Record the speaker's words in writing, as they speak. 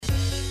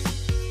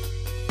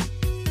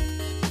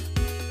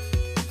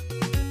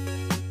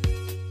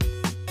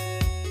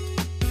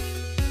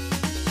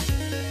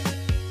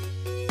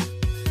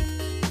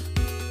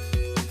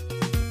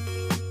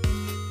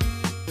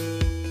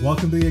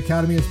Welcome to the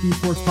Academy of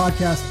Esports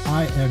podcast.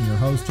 I am your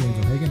host, James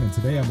O'Hagan, and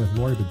today I'm with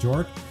Lori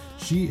Bajorek.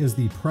 She is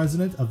the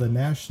president of the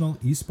National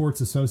Esports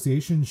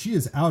Association. She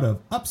is out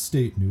of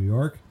upstate New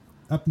York,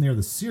 up near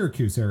the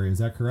Syracuse area. Is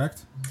that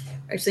correct?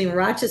 Actually, in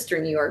Rochester,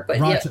 New York. But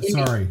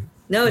sorry.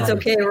 No, it's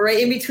okay. We're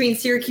right in between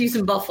Syracuse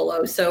and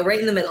Buffalo, so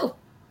right in the middle.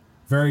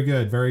 Very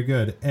good, very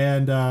good.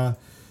 And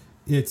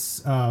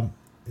it's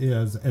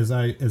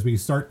as we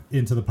start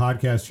into the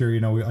podcast here,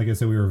 like I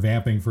said, we were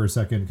vamping for a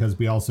second because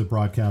we also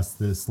broadcast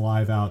this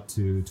live out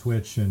to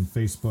Twitch and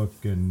Facebook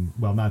and,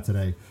 well, not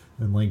today,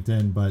 and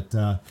LinkedIn,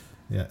 but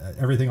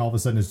everything all of a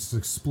sudden is just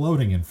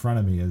exploding in front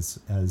of me as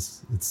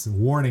it's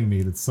warning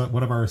me that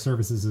one of our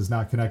services is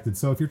not connected.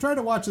 So if you're trying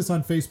to watch this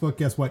on Facebook,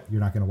 guess what?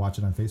 You're not going to watch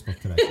it on Facebook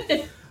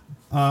today.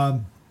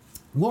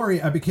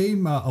 Lori, I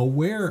became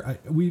aware.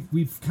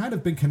 We've kind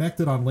of been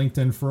connected on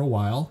LinkedIn for a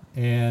while,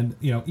 and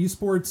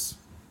esports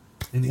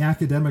in the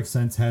academic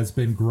sense has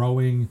been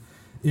growing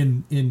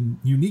in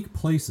unique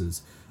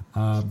places.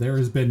 There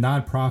has been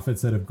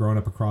nonprofits that have grown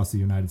up across the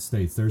United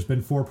States. There's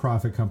been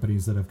for-profit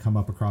companies that have come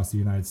up across the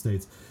United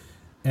States.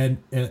 And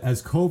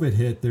as COVID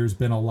hit, there's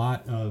been a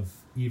lot of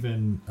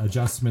even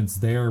adjustments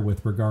there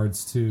with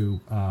regards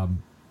to,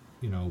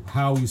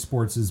 how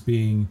esports is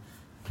being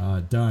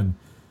done.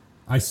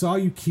 I saw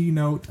you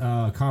keynote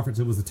conference.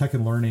 It was the Tech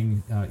and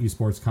Learning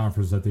esports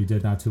conference that they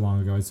did not too long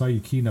ago. I saw you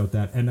keynote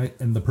that,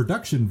 and the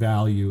production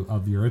value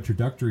of your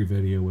introductory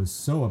video was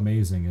so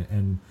amazing.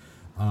 And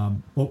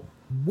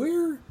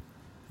where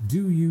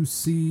do you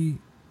see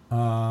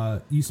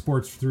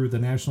esports through the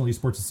National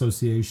Esports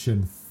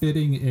Association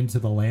fitting into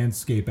the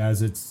landscape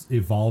as it's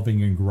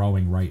evolving and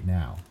growing right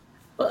now?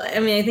 Well, I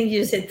mean, I think you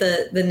just hit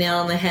the nail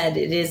on the head.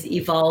 It is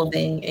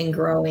evolving and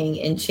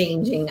growing and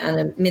changing on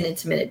a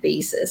minute-to-minute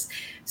basis.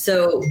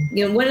 So,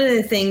 one of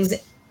the things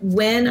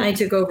when I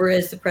took over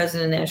as the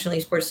president of the National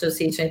Esports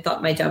Association, I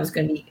thought my job was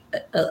going to be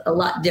a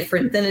lot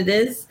different than it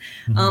is.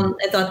 Mm-hmm.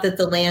 I thought that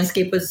the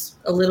landscape was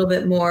a little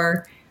bit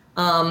more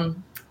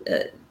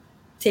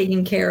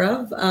taken care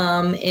of,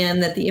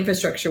 and that the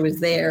infrastructure was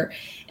there.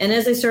 And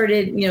as I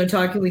started,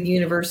 talking with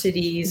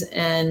universities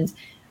and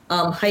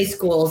high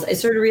schools, I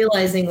started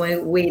realizing,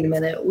 wait a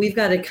minute, we've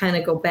got to kind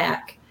of go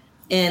back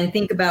and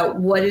think about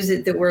what is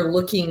it that we're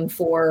looking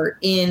for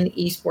in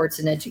esports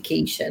and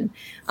education.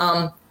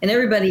 And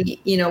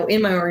everybody,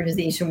 in my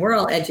organization, we're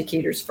all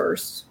educators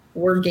first,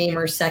 we're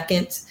gamers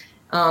second.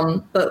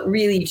 But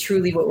really,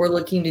 truly what we're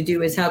looking to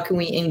do is how can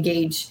we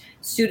engage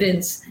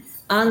students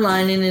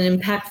online in an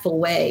impactful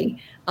way,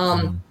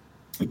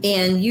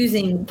 and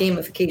using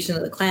gamification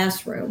of the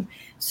classroom.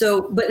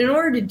 So, but in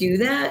order to do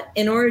that,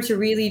 in order to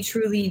really,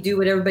 truly do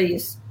what everybody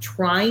is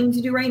trying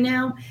to do right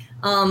now,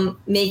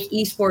 make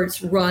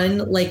esports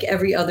run like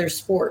every other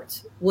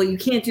sport. Well, you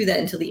can't do that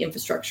until the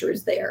infrastructure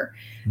is there.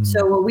 Mm-hmm.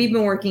 So what we've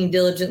been working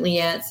diligently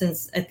at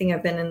since I think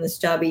I've been in this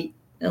job a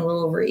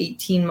little over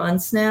 18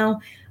 months now,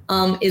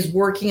 is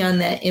working on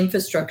that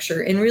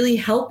infrastructure and really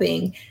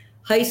helping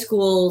high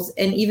schools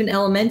and even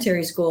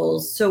elementary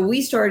schools. So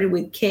we started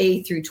with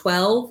K through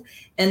 12.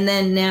 And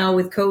then now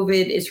with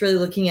COVID, it's really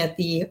looking at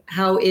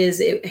how is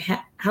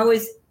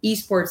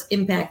esports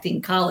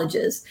impacting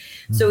colleges.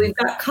 Mm-hmm. So we've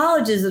got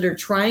colleges that are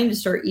trying to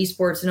start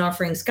esports and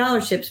offering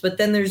scholarships, but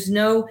then there's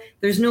no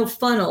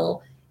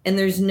funnel and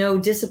there's no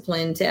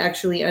discipline to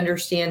actually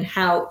understand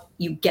how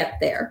you get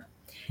there.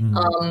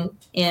 Mm-hmm.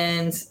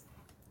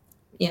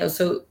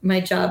 So my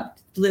job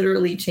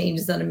literally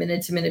changes on a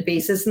minute-to-minute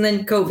basis, and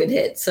then COVID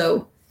hit.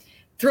 So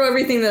throw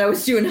everything that I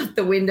was doing out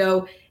the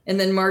window. And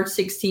then March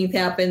 16th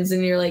happens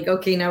and you're like,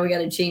 okay, now we got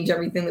to change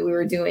everything that we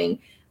were doing,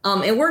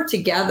 and work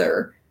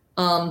together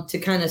to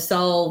kind of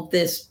solve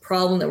this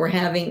problem that we're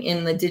having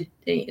in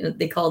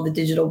they call it the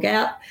digital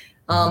gap,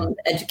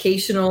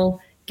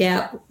 educational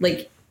gap.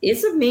 Like,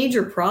 it's a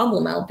major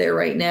problem out there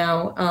right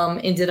now.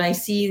 And did I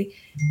see,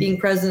 being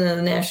president of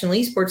the National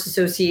Esports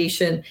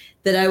Association,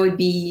 that I would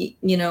be,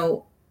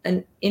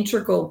 an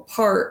integral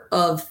part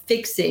of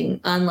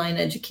fixing online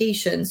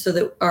education so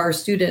that our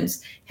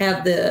students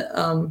have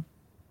the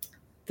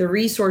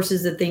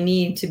resources that they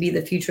need to be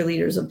the future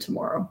leaders of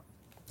tomorrow.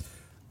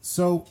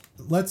 So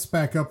let's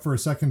back up for a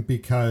second,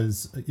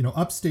 because,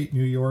 upstate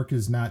New York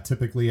is not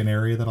typically an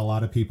area that a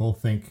lot of people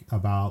think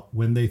about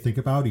when they think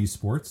about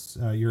esports.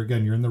 You're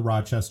in the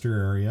Rochester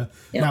area.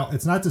 Yep. Now,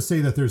 it's not to say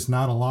that there's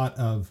not a lot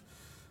of,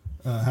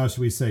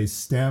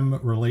 STEM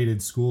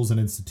related schools and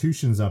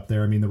institutions up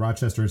there. I mean, the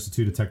Rochester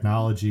Institute of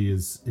Technology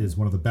is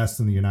one of the best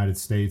in the United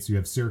States. You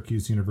have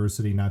Syracuse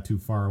University not too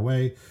far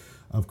away.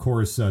 Of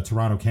course,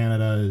 Toronto,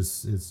 Canada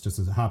is just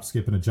a hop,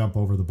 skip, and a jump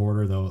over the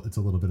border, though it's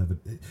a little bit of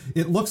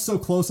it looks so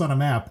close on a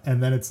map,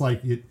 and then it's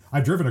like,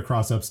 I've driven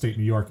across upstate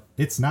New York.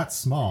 It's not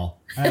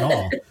small at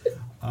all,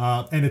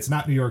 and it's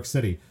not New York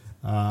City.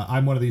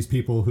 I'm one of these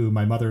people who,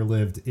 my mother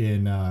lived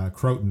in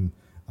Croton,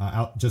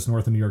 out just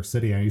north of New York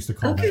City. I used to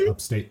call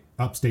that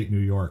upstate New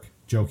York,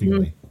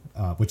 jokingly,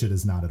 which it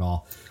is not at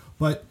all.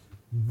 But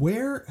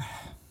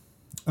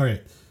all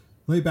right,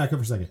 let me back up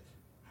for a second.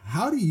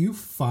 How do you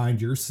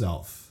find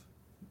yourself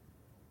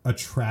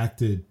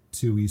attracted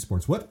to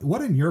esports?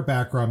 What in your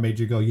background made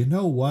you go, you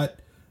know what,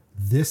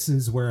 this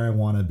is where I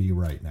want to be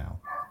right now?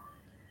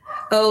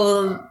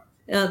 Oh,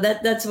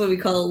 that's what we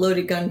call a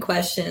loaded gun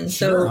question.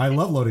 Sure, So I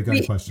love loaded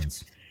gun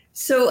questions.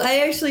 So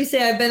I actually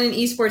say I've been in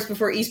esports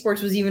before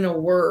esports was even a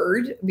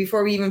word,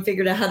 before we even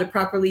figured out how to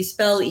properly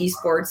spell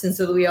esports, and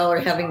so that we all are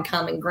having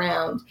common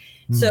ground.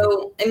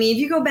 So, I mean,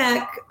 if you go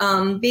back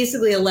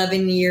basically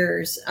 11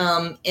 years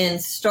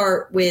and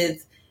start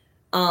with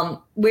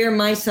where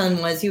my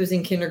son was, he was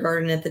in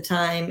kindergarten at the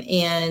time,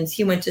 and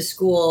he went to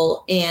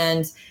school,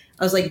 and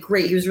I was like,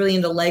 great. He was really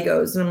into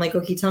Legos. And I'm like,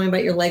 okay, tell me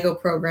about your Lego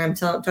program.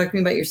 Talk to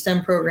me about your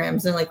STEM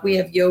programs. And like, we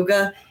have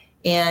yoga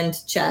and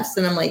chess.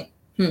 And I'm like,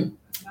 And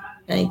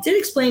I did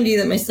explain to you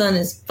that my son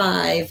is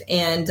 5,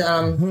 and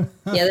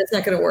yeah, that's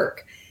not going to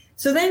work.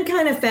 So then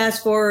kind of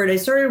fast forward, I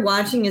started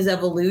watching his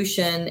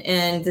evolution,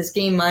 and this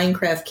game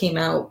Minecraft came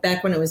out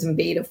back when it was in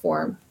beta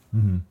form.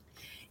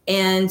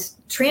 And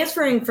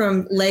transferring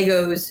from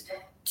Legos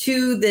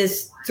to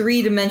this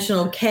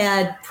 3-dimensional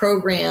CAD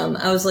program,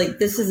 I was like,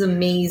 this is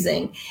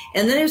amazing.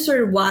 And then I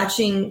started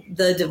watching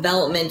the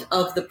development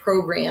of the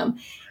program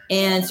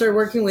and started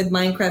working with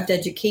Minecraft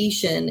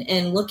Education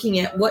and looking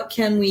at what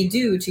can we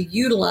do to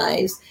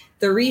utilize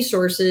the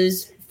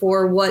resources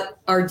for what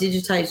our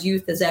digitized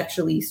youth has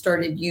actually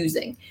started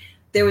using.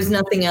 There was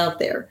nothing out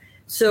there.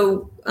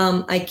 So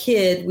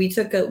we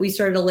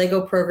started a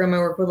Lego program. I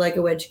work with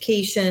Lego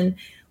Education.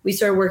 We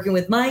started working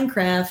with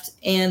Minecraft,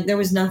 and there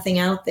was nothing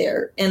out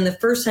there. And the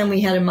first time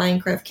we had a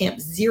Minecraft camp,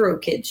 0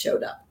 kids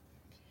showed up.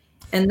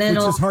 And then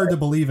which is hard to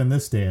believe in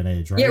this day and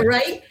age, right? Yeah,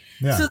 right?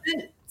 Yeah.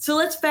 So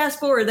let's fast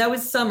forward. That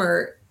was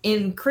summer.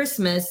 In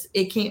Christmas,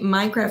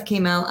 Minecraft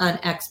came out on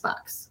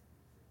Xbox.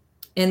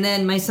 And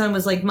then my son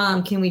was like,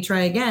 Mom, can we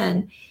try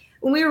again?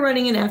 When we were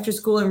running an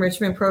after-school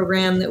enrichment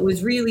program that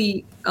was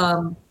really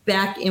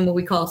back in what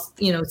we call,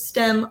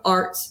 STEM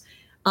arts,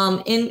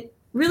 and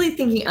really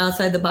thinking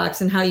outside the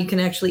box and how you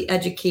can actually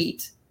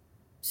educate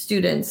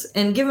students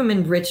and give them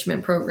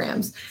enrichment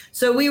programs.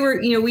 So we were,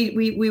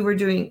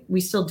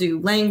 we still do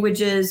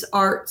languages,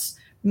 arts,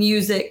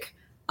 music,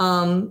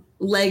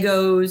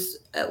 Legos,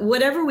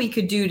 whatever we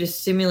could do to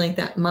stimulate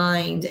that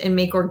mind and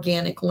make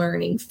organic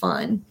learning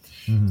fun.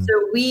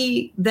 So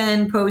we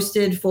then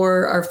posted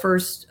for our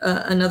first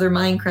another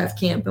Minecraft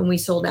camp, and we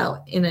sold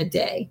out in a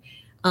day.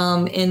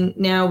 And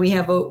now we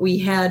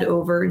had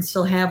over and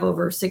still have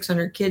over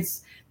 600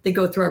 kids that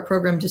go through our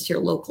program just here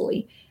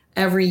locally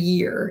every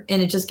year.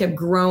 And it just kept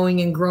growing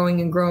and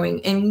growing and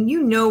growing. And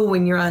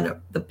when you're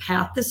on the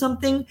path to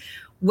something,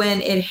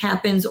 when it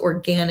happens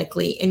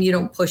organically and you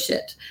don't push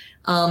it.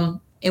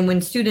 And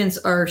when students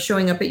are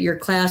showing up at your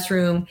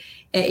classroom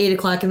at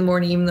 8:00 in the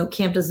morning, even though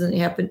camp doesn't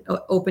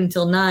open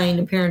till 9,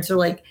 and parents are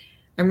like,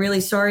 I'm really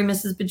sorry,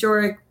 Mrs.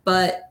 Bajorek,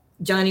 but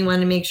Johnny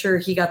wanted to make sure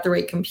he got the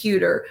right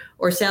computer,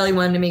 or Sally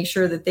wanted to make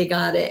sure that they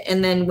got it.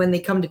 And then when they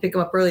come to pick them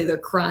up early, they're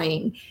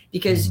crying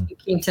because you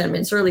came 10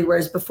 minutes early,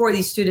 whereas before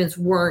these students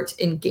weren't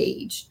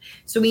engaged.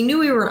 So we knew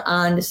we were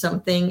on to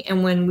something.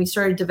 And when we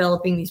started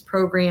developing these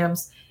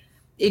programs,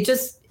 it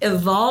just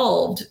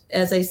evolved,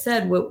 as I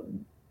said,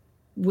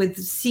 with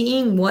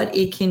seeing what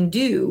it can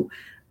do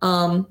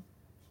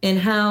and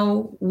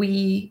how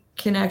we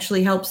can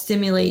actually help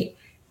stimulate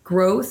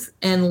growth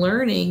and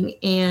learning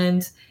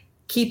and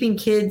keeping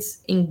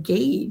kids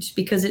engaged,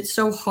 because it's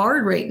so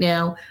hard right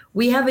now.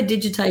 We have a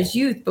digitized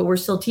youth, but we're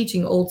still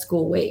teaching old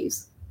school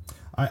ways.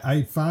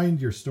 I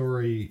find your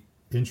story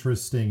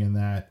interesting in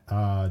that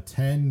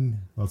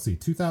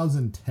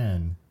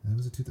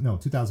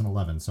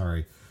 2011,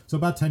 sorry. So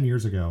about 10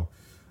 years ago,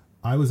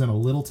 I was in a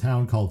little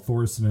town called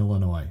Thorson,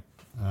 Illinois.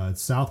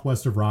 It's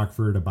southwest of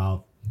Rockford,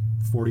 about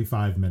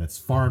 45 minutes.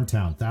 Farm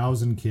town,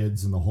 1,000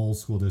 kids in the whole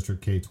school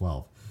district,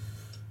 K-12.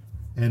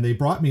 And they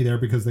brought me there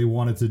because they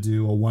wanted to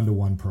do a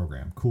 1-to-1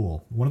 program.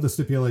 Cool. One of the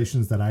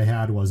stipulations that I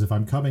had was, if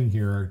I'm coming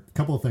here, a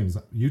couple of things.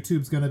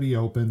 YouTube's going to be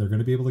open. They're going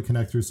to be able to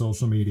connect through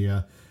social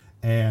media,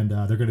 and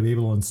they're going to be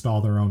able to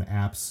install their own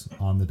apps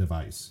on the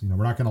device.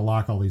 We're not going to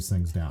lock all these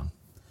things down.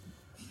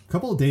 A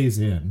couple of days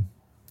in,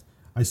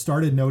 I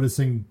started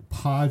noticing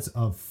pods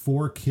of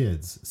 4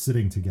 kids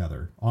sitting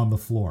together on the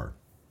floor,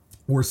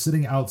 or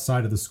sitting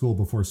outside of the school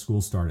before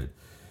school started.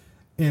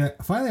 And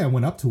finally I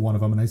went up to one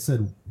of them and I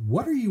said,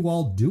 what are you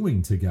all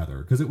doing together?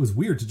 Because it was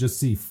weird to just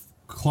see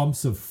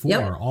clumps of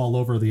 4 all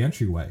over the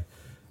entryway.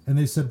 And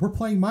they said, we're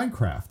playing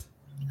Minecraft.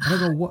 And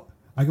I go, what?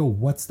 I go,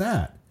 what's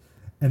that?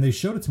 And they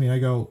showed it to me and I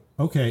go,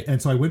 okay.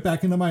 And so I went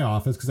back into my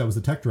office because I was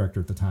the tech director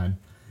at the time.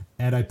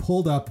 And I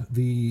pulled up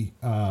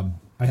I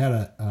had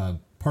a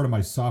part of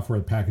my software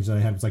package that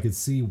I had, was I could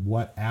see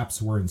what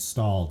apps were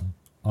installed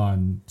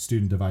on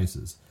student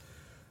devices.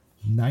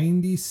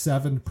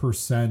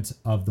 97%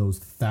 of those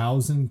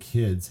 1,000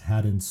 kids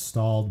had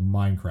installed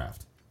Minecraft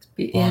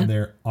on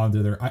their,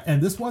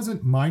 and this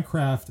wasn't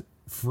Minecraft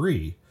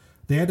free.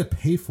 They had to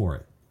pay for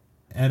it.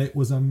 And it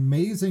was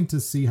amazing to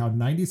see how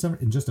 97,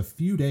 in just a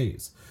few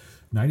days,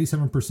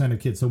 97% of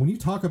kids. So when you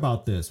talk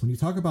about this, when you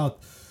talk about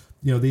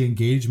the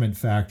engagement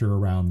factor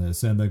around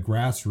this and the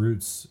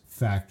grassroots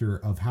factor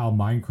of how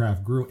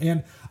Minecraft grew.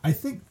 And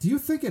do you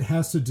think it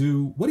has to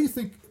do, what do you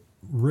think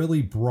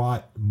really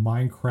brought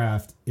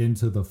Minecraft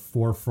into the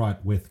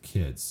forefront with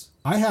kids?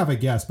 I have a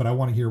guess, but I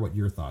want to hear what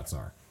your thoughts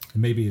are.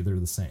 And maybe they're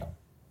the same.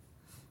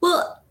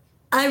 Well,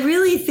 I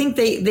really think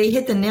they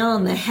hit the nail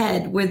on the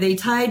head where they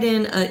tied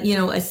in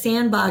a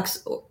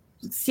sandbox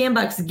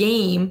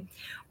game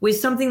with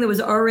something that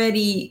was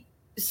already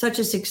such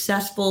a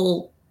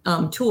successful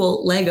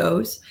tool,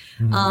 Legos.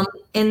 Mm-hmm.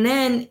 And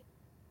then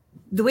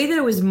the way that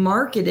it was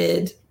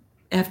marketed,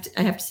 I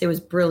have to say, was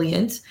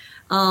brilliant.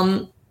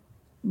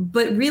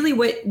 But really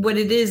what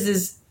it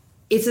is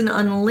it's an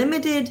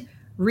unlimited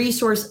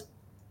resource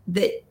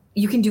that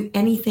you can do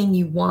anything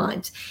you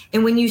want.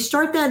 And when you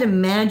start that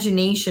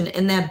imagination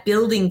and that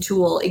building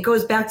tool, it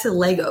goes back to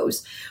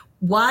Legos.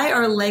 Why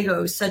are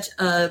Legos such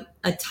a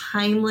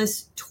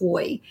timeless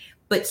toy,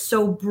 but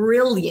so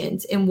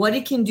brilliant? And what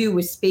it can do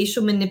with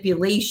spatial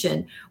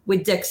manipulation,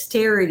 with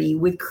dexterity,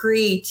 with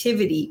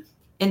creativity,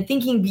 and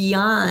thinking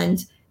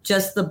beyond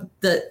just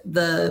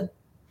the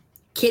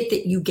kit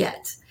that you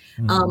get.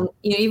 Mm-hmm.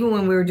 Even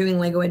when we were doing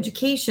Lego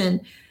education,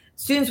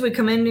 students would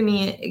come into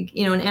me,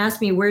 and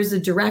ask me, where's the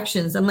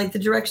directions? I'm like, the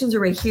directions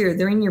are right here.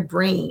 They're in your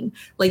brain.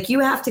 Like,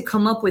 you have to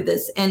come up with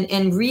this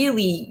and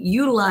really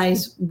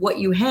utilize what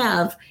you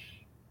have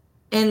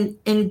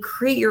and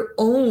create your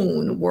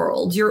own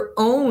world, your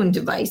own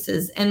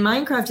devices. And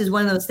Minecraft is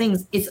one of those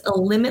things. It's a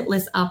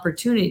limitless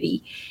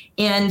opportunity.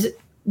 And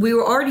we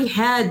already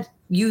had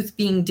youth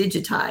being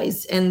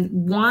digitized and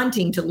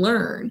wanting to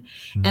learn.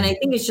 Mm-hmm. And I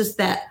think it's just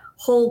that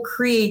whole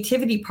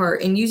creativity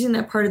part and using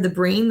that part of the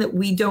brain that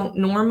we don't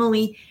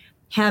normally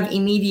have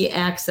immediate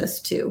access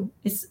to.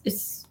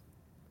 It's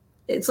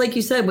like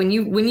you said,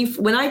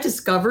 when I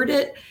discovered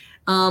it,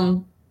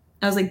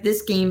 I was like,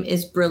 this game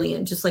is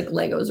brilliant, just like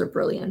Legos are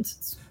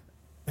brilliant.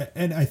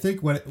 And I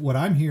think what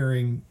I'm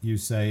hearing you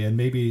say, and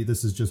maybe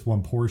this is just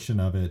one portion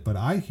of it, but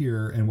I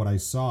hear, and what I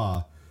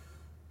saw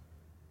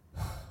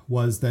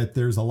was that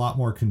there's a lot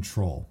more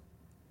control.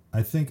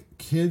 I think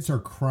kids are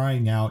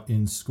crying out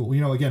in school.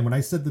 Again, when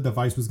I said the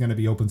device was going to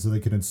be open so they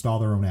could install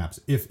their own apps,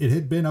 if it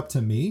had been up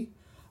to me,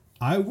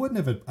 I wouldn't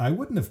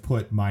have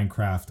put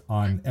Minecraft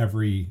on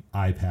every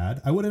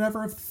iPad. I would have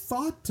never have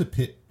thought to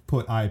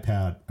put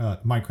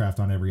Minecraft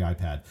on every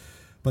iPad.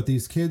 But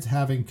these kids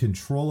having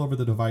control over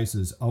the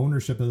devices,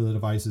 ownership of the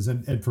devices,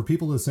 and for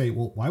people to say,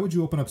 well, why would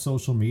you open up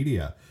social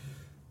media?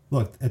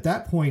 Look, at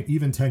that point,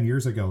 even 10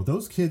 years ago,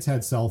 those kids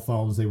had cell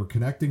phones. They were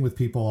connecting with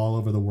people all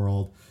over the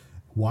world.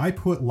 Why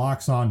put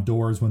locks on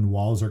doors when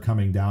walls are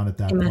coming down at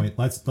that point?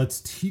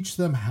 Let's teach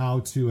them how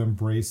to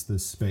embrace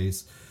this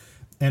space.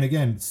 And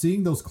again,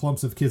 seeing those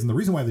clumps of kids, and the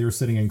reason why they were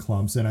sitting in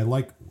clumps, and I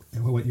like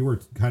what you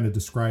were kind of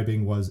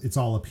describing, was it's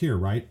all up here,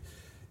 right?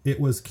 It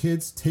was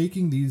kids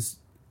taking these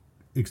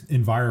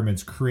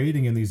environments,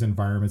 creating in these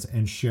environments,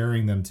 and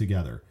sharing them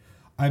together.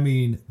 I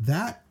mean,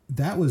 that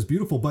was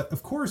beautiful. But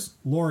of course,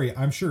 Lori,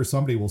 I'm sure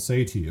somebody will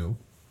say to you,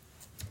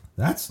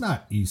 that's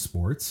not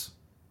esports.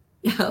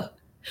 No.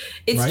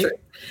 It's right? true.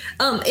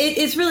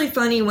 It's really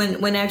funny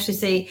when I actually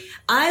say,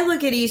 I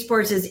look at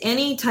esports as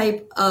any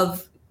type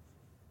of,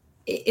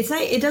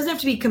 it doesn't have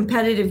to be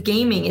competitive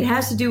gaming. It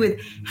has to do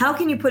with how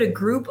can you put a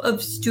group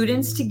of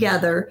students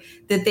together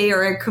that they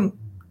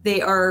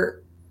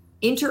are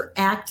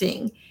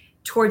interacting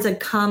towards a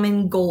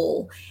common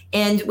goal.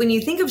 And when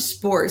you think of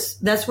sports,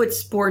 that's what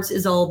sports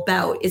is all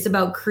about. It's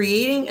about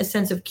creating a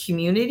sense of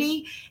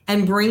community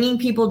and bringing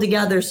people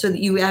together so that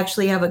you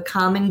actually have a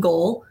common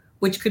goal,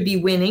 which could be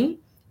winning.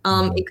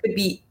 It could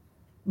be,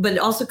 but it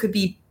also could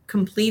be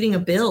completing a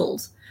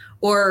build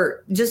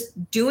or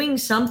just doing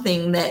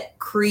something that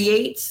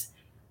creates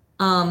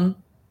the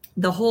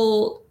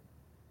whole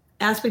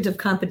aspect of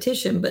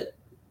competition. But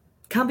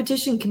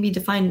competition can be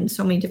defined in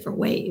so many different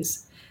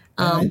ways.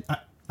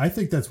 I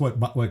think that's what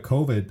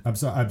COVID.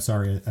 I'm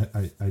sorry.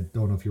 I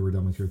don't know if you were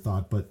done with your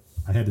thought, but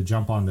I had to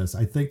jump on this.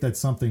 I think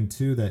that's something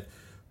too that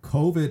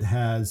COVID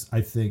has.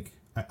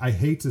 I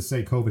hate to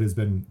say COVID has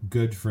been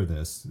good for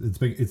this.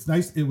 It's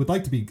nice.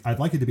 I'd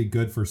like it to be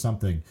good for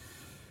something.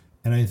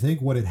 And I think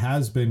what it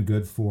has been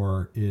good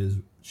for is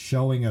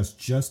showing us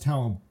just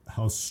how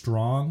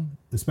strong,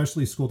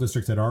 especially school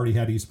districts that already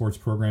had esports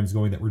programs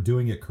going, that were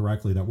doing it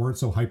correctly, that weren't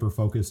so hyper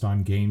focused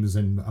on games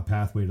and a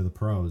pathway to the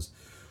pros,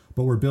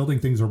 but we're building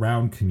things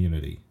around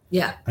community.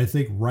 Yeah. I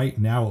think right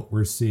now what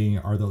we're seeing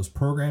are those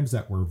programs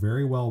that were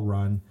very well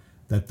run,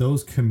 that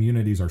those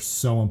communities are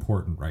so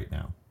important right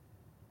now.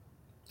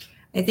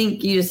 I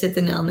think you just hit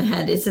the nail on the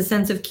head. It's a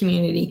sense of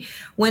community.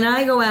 When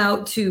I go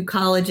out to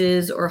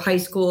colleges or high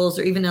schools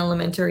or even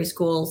elementary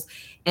schools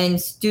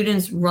and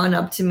students run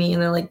up to me and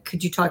they're like,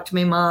 could you talk to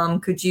my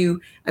mom?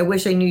 I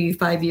wish I knew you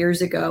 5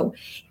 years ago.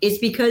 It's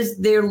because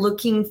they're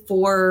looking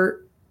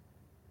for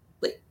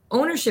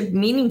ownership,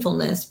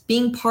 meaningfulness,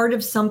 being part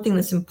of something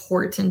that's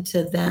important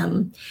to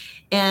them.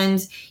 And,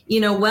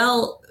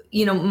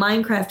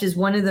 Minecraft is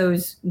one of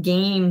those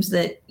games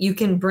that you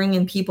can bring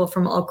in people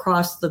from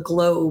across the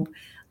globe.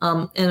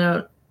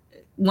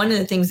 one of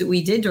the things that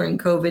we did during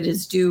COVID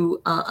is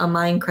do a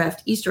Minecraft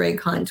Easter egg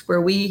hunt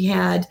where we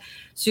had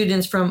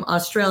students from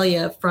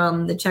Australia,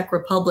 from the Czech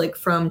Republic,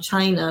 from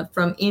China,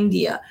 from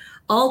India,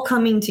 all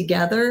coming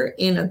together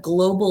in a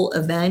global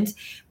event.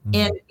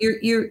 And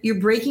you're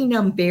breaking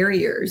down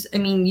barriers. I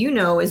mean, you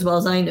know, as well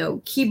as I know,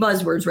 key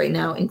buzzwords right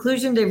now: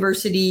 inclusion,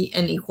 diversity,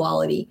 and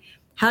equality.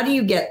 How do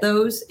you get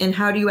those, and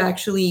how do you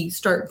actually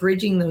start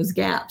bridging those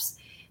gaps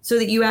so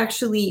that you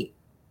actually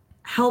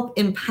help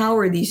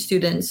empower these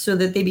students so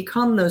that they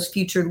become those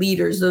future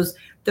leaders,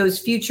 those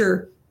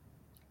future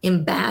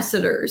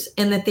ambassadors,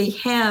 and that they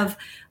have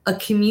a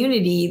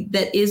community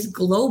that is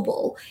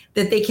global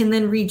that they can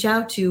then reach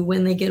out to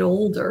when they get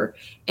older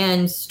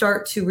and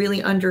start to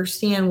really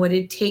understand what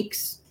it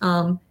takes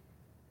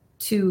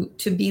to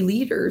be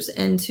leaders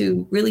and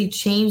to really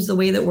change the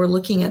way that we're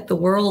looking at the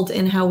world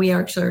and how we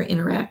actually are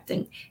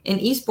interacting. And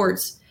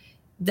esports,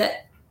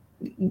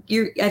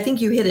 I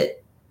think you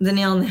hit the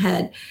nail on the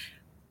head.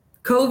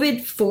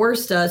 COVID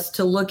forced us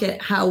to look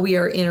at how we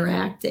are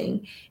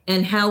interacting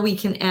and how we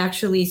can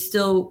actually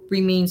still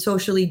remain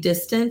socially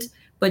distant,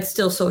 but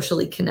still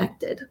socially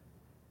connected.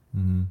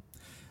 Mm-hmm.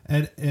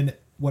 And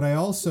what I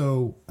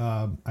also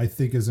I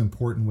think is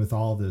important with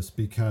all this,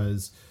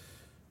 because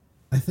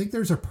I think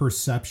there's a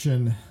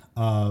perception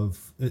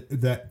of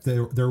that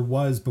there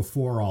was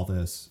before all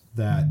this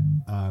that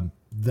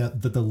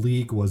that the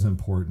league was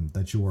important,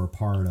 that you were a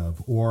part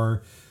of,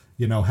 or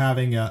you know,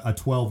 having a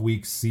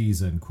 12-week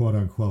season, quote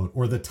unquote,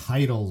 or the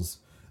titles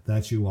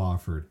that you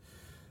offered.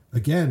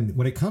 Again,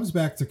 when it comes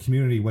back to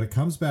community, when it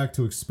comes back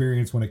to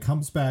experience, when it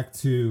comes back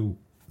to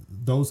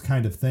those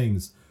kind of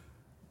things,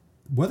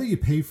 whether you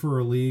pay for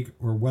a league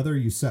or whether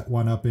you set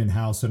one up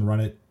in-house and run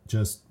it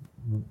just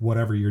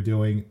whatever you're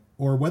doing,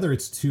 or whether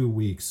it's 2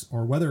 weeks,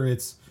 or whether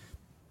it's,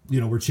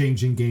 you know, we're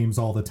changing games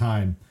all the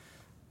time,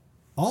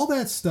 all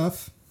that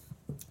stuff,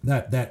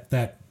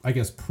 that I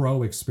guess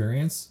pro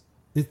experience,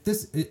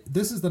 this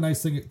is the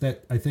nice thing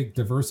that I think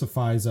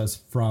diversifies us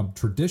from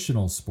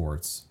traditional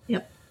sports.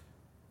 Yep.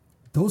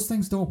 Those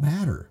things don't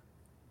matter.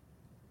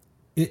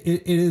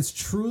 It is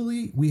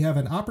truly, we have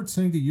an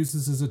opportunity to use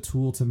this as a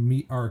tool to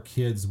meet our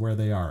kids where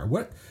they are.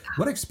 What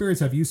experience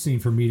have you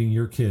seen for meeting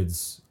your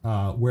kids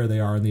where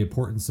they are, and the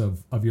importance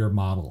of your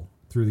model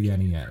through the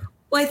NEA?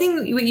 Well, I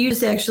think what you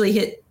just actually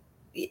hit,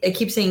 I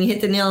keep saying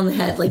hit the nail on the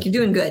head, like you're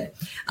doing good.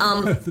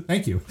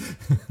 Thank you.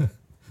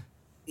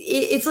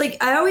 It's like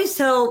I always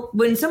tell,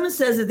 when someone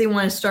says that they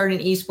want to start an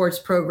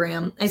esports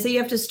program, I say you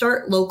have to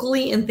start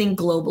locally and think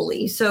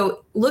globally.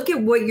 So look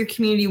at what your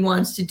community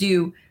wants to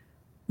do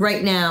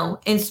right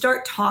now and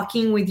start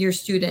talking with your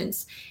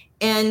students.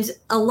 And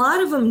a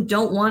lot of them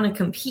don't want to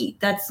compete.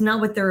 That's not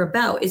what they're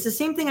about. It's the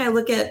same thing I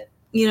look at,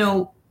 you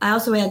know, I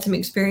also had some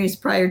experience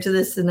prior to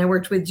this, and I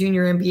worked with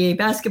junior NBA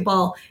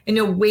basketball. I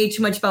know way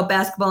too much about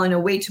basketball. I know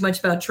way too much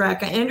about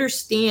track. I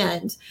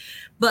understand,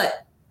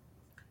 but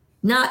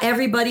not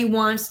everybody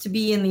wants to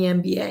be in the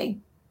NBA.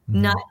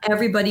 Not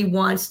everybody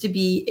wants to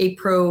be a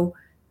pro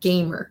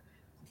gamer.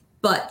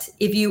 But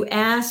if you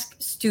ask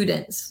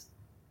students,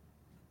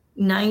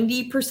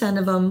 90%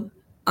 of them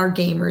are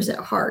gamers at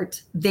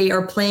heart. They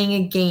are playing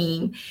a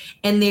game,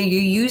 and you're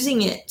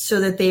using it so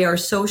that they are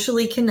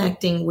socially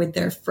connecting with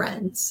their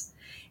friends.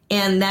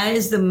 And that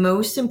is the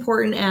most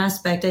important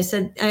aspect.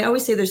 I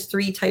always say there's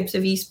 3 types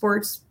of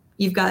esports.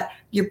 You've got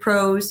your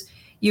pros,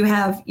 you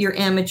have your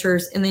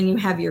amateurs, and then you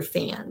have your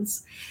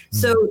fans.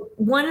 So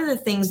one of the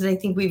things that I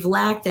think we've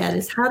lacked at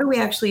is how do we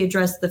actually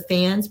address the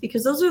fans?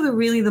 Because those are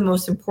really the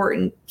most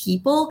important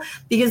people,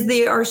 because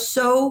they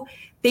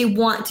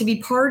want to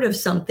be part of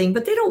something,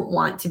 but they don't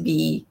want to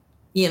be,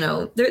 you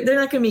know, they're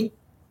not going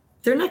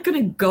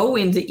to go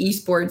into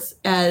esports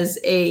as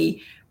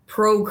a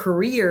pro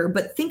career.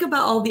 But think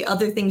about all the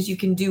other things you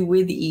can do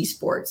with the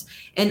esports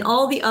and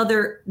all the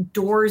other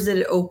doors that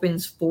it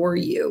opens for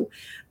you,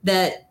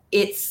 that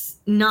it's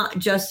not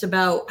just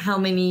about how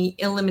many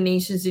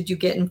eliminations did you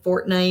get in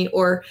Fortnite,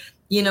 or,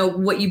 you know,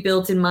 what you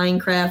built in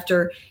Minecraft,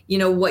 or, you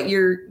know, what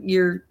your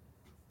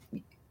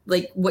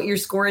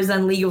score is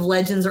on League of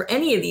Legends, or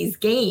any of these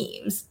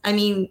games. I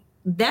mean,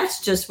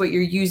 that's just what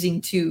you're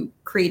using to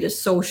create a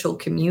social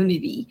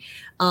community.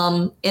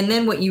 And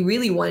then what you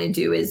really want to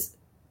do is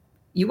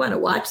you want to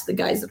watch the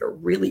guys that are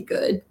really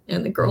good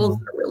and the girls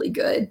that are really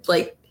good.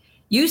 Like,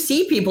 you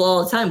see people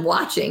all the time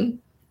watching,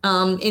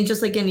 and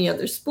just like any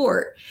other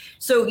sport.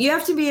 So you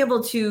have to be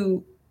able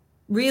to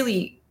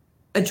really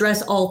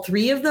address all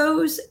 3 of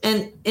those.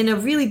 And a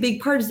really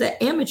big part is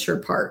the amateur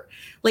part.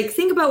 Like,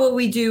 think about what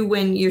we do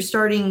when you're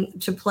starting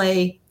to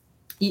play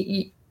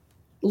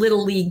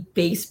little league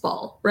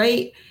baseball,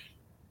 right?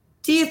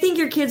 Do you think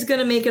your kid's going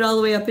to make it all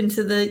the way up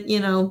into the, you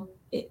know,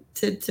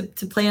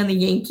 to play on the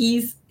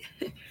Yankees?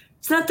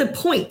 It's not the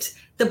point.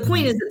 The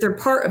point is that they're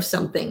part of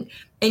something,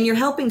 and you're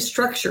helping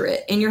structure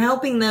it, and you're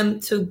helping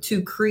them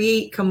to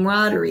create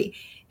camaraderie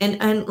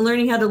and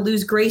learning how to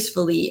lose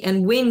gracefully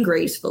and win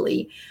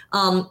gracefully,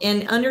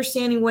 and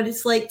understanding what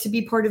it's like to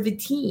be part of a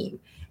team.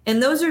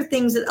 And those are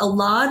things that a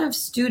lot of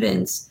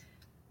students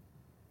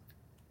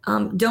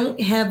don't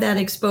have that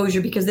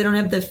exposure because they don't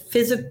have the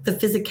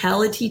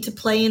physicality to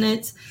play in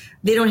it.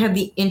 They don't have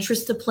the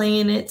interest to play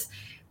in it.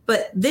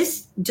 But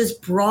this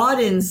just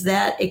broadens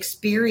that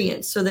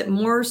experience so that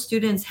more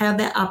students have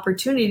that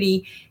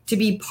opportunity to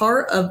be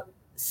part of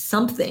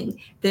something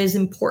that is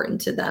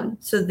important to them.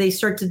 So they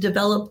start to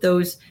develop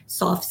those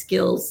soft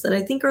skills that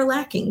I think are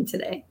lacking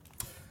today.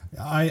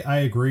 I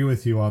agree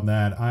with you on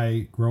that.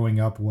 I, growing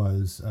up,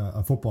 was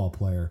a football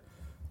player.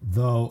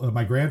 Though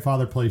my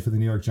grandfather played for the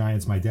New York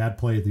Giants, my dad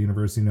played at the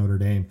University of Notre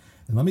Dame.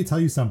 And let me tell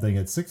you something,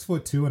 at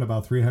 6'2" and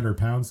about 300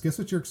 pounds, guess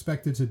what you're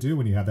expected to do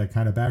when you have that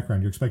kind of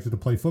background? You're expected to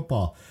play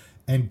football.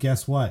 And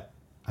guess what?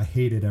 I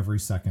hated every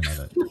second of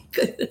it. Oh my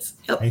goodness.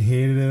 Yep. I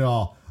hated it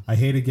all. I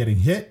hated getting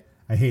hit.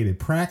 I hated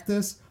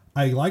practice.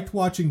 I liked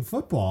watching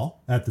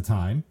football at the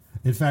time.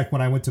 In fact,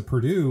 when I went to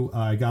Purdue,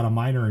 I got a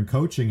minor in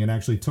coaching and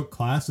actually took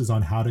classes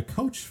on how to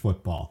coach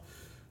football.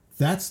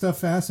 That stuff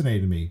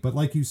fascinated me. But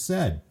like you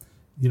said,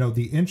 you know,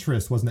 the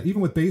interest wasn't,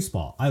 even with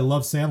baseball. I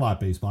love sandlot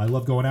baseball. I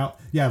love going out.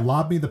 Yeah,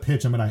 lob me the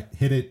pitch. I'm going to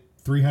hit it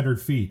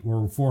 300 feet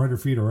or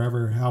 400 feet or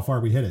wherever, how far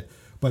we hit it.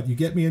 But you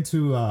get me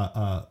into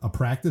a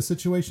practice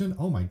situation,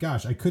 oh my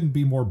gosh, I couldn't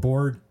be more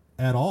bored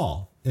at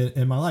all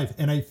in my life.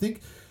 And I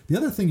think the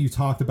other thing you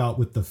talked about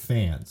with the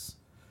fans,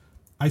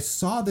 I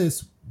saw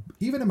this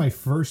even in my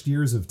first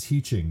years of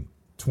teaching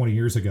 20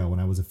 years ago when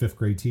I was a 5th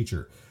grade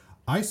teacher.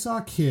 I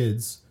saw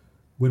kids,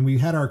 when we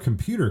had our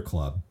computer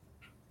club,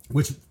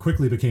 which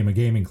quickly became a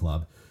gaming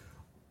club,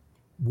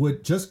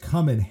 would just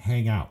come and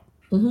hang out.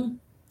 Mm-hmm.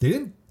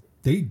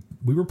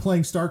 We were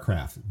playing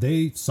StarCraft.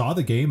 They saw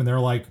the game and they're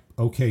like,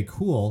 okay,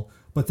 cool.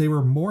 But they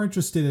were more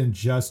interested in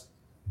just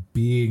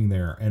being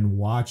there and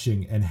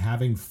watching and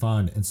having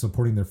fun and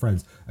supporting their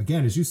friends.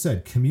 Again, as you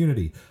said,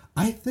 community.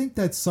 I think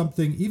that's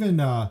something, even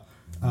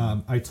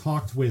I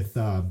talked with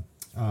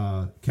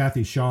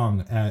Kathy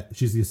Shong,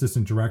 she's the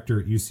assistant director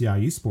at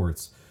UCI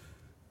Esports.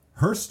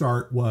 Her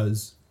start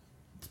was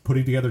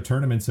putting together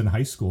tournaments in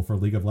high school for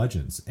League of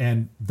Legends.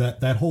 And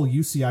that whole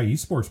UCI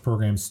Esports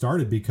program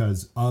started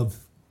because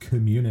of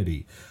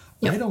community.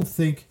 Yep. I don't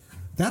think,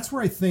 that's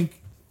where I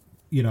think,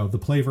 you know, the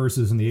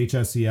Playverses and the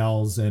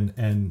HSELs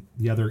and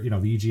the other, you know,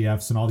 the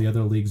EGFs and all the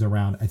other leagues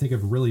around, I think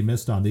have really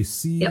missed on. They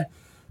see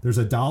there's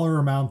a dollar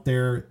amount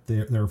there.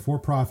 They're a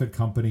for-profit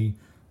company,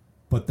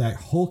 but that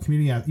whole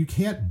community, you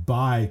can't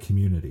buy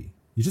community.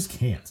 You just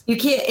can't. You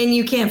can't, and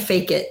you can't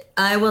fake it.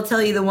 I will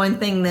tell you the one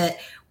thing that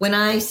when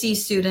I see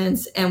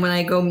students and when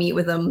I go meet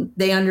with them,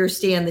 they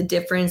understand the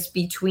difference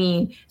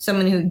between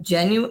someone who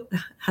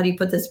how do you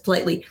put this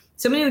politely?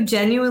 Someone who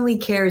genuinely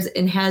cares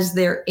and has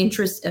their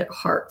interest at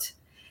heart,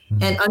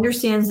 mm-hmm. and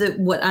understands that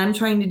what I'm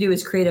trying to do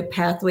is create a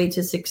pathway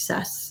to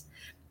success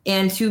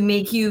and to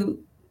make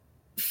you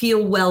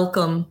feel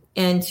welcome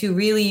and to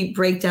really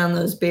break down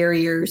those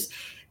barriers.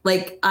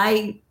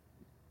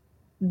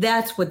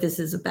 That's what this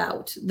is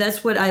about.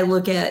 That's what I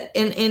look at.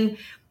 And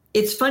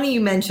it's funny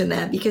you mentioned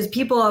that because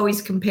people always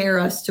compare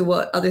us to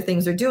what other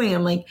things are doing.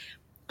 I'm like,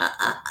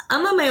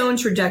 I'm on my own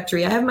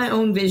trajectory. I have my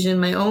own vision,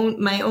 my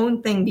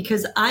own thing,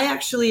 because I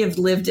actually have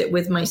lived it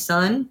with my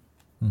son,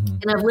 mm-hmm.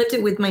 and I've lived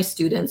it with my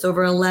students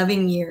over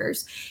 11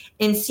 years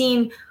and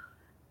seen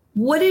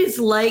what it's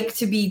like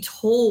to be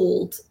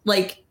told,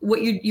 like,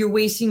 what you're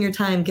wasting your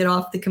time, get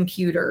off the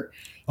computer.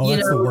 Oh,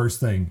 that's the worst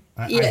thing.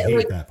 I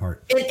hate that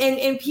part.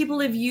 And people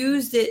have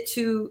used it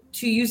to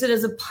use it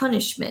as a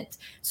punishment.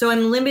 So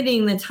I'm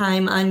limiting the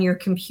time on your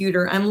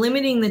computer. I'm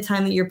limiting the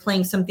time that you're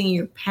playing something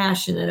you're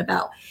passionate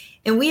about.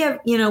 And we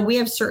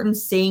have certain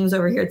sayings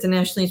over here at the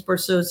National Esports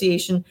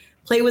Association,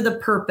 play with a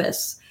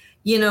purpose,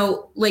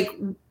 like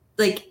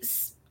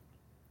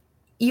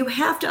you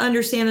have to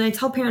understand. And I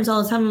tell parents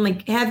all the time, I'm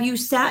like, have you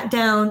sat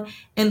down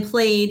and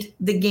played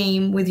the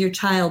game with your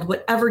child,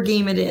 whatever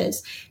game it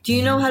is? Do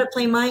you know how to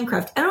play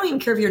Minecraft? I don't even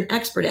care if you're an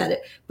expert at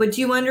it, but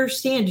do you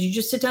understand? Did you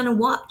just sit down and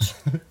watch?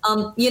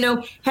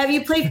 Have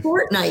you played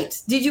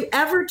Fortnite? Did you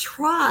ever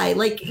try?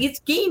 Like, it's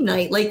game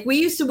night. Like we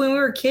used to when we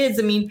were kids.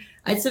 I mean,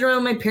 I'd sit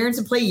around with my parents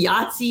and play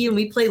Yahtzee and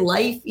we play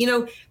Life,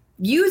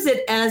 use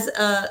it as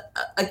a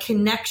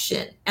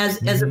connection as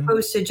mm-hmm.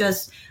 opposed to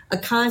just a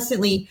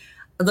constantly,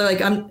 they're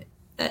like,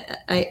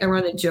 I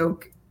run a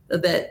joke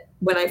that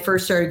when I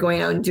first started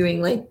going out and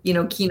doing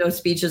keynote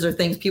speeches or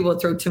things, people would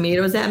throw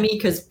tomatoes at me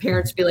because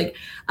parents would be like,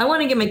 I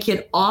want to get my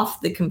kid off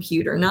the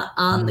computer, not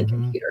on mm-hmm. the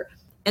computer.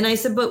 And I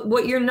said, but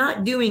what you're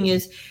not doing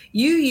is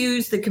you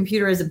use the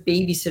computer as a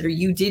babysitter.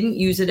 You didn't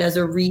use it as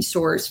a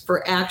resource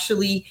for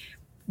actually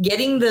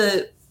getting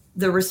the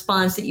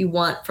response that you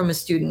want from a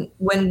student.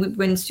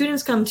 When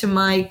students come to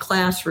my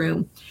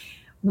classroom,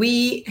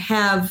 we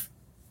have,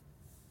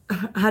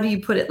 how do you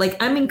put it?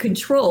 Like, I'm in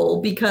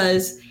control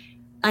because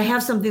I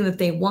have something that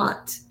they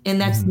want, and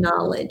that's mm-hmm.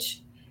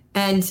 knowledge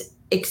and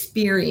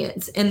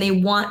experience, and they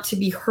want to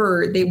be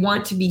heard. They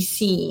want to be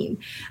seen.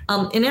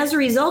 And as a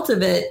result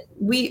of it,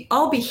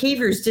 all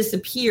behaviors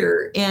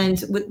disappear. And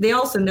they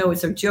also know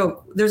it's a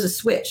joke. There's a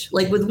switch.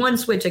 Like with one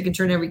switch, I can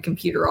turn every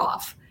computer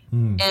off.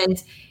 Mm.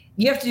 And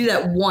you have to do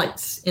that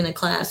once in a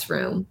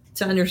classroom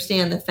to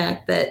understand the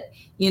fact that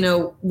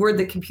we're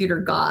the computer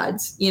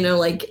gods,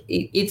 like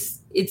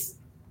it's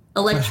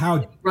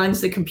electricity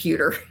runs the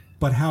computer.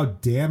 But how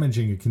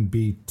damaging it can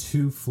be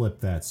to flip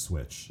that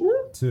switch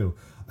too,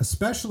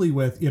 especially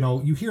with,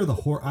 you hear the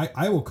horror,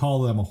 I will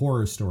call them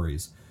horror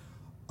stories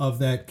of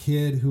that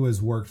kid who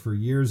has worked for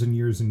years and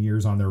years and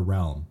years on their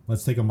realm.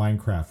 Let's take a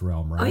Minecraft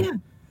realm, right? Oh, yeah.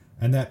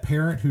 And that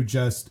parent who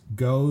just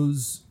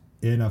goes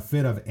in a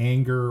fit of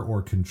anger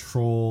or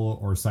control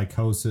or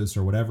psychosis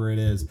or whatever it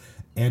is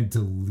and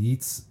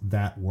deletes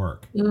that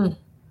work.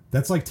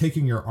 That's like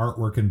taking your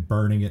artwork and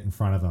burning it in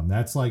front of them.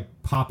 That's like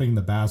popping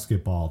the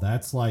basketball.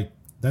 That's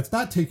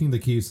not taking the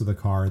keys to the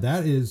car.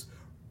 That is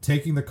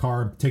taking the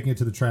car, taking it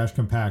to the trash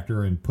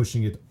compactor and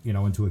pushing it,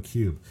 into a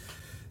cube.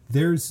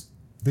 There's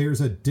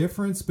a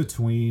difference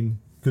between,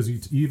 because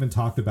you even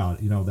talked about,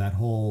 that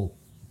whole,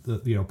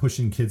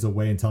 pushing kids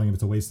away and telling them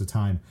it's a waste of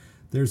time.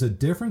 There's a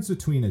difference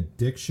between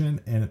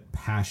addiction and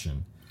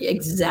passion.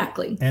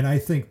 Exactly. And I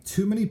think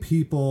too many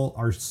people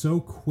are so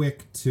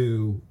quick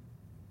to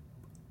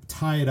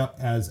tie it up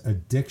as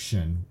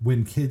addiction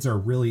when kids are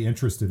really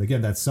interested.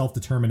 Again, that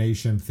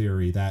self-determination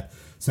theory, that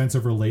sense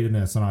of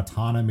relatedness and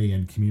autonomy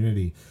and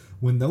community.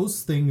 When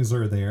those things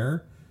are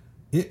there,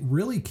 it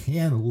really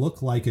can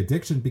look like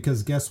addiction,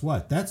 because guess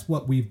what? That's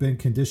what we've been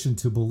conditioned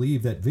to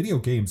believe, that video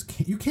games,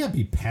 you can't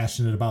be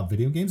passionate about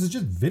video games. It's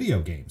just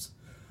video games.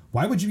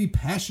 Why would you be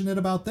passionate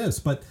about this?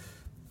 But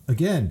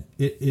again,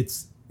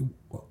 it's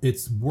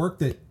work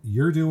that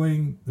you're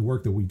doing, the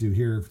work that we do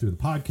here through the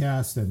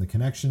podcast and the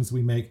connections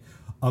we make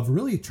of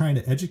really trying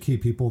to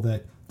educate people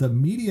that the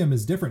medium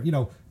is different.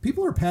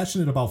 People are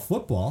passionate about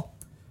football.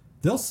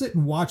 They'll sit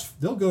and watch,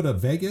 they'll go to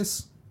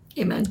Vegas.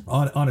 Amen.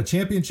 On a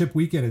championship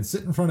weekend and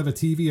sit in front of a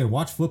TV and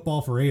watch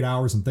football for 8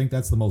 hours and think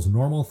that's the most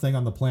normal thing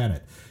on the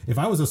planet. If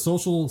I was a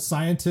social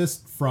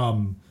scientist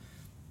from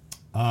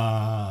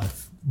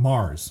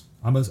Mars,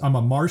 I'm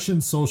a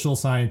Martian social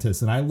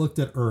scientist, and I looked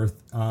at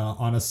Earth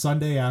on a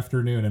Sunday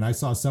afternoon, and I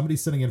saw somebody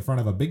sitting in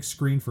front of a big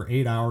screen for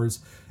 8 hours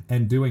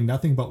and doing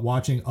nothing but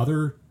watching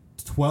other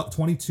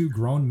 22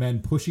 grown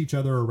men push each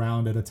other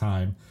around at a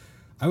time.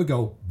 I would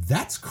go,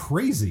 that's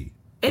crazy.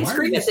 And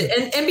scream at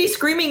it, and be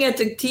screaming at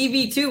the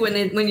TV too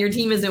when your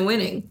team isn't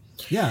winning.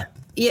 Yeah.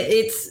 Yeah,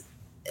 it's.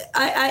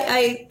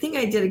 I think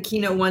I did a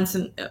keynote once,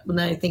 and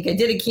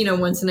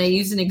I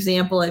used an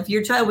example. If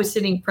your child was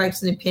sitting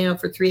practicing the piano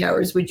for 3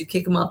 hours, would you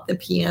kick him off the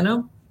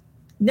piano?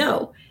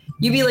 No.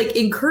 You'd be like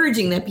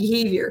encouraging that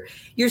behavior.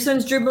 Your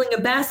son's dribbling a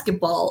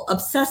basketball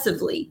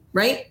obsessively,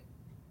 right?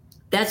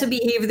 That's a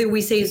behavior that we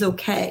say is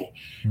okay.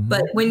 Mm-hmm.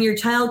 But when your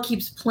child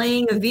keeps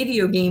playing a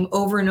video game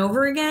over and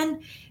over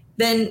again,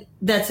 then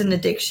that's an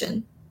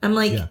addiction. I'm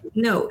like,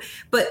 no.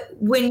 But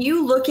when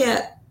you look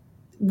at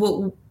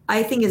what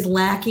I think is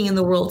lacking in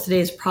the world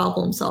today is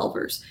problem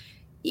solvers.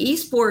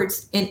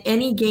 Esports in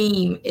any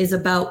game is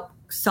about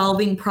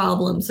solving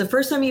problems. The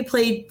first time you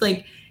played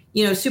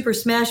Super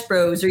Smash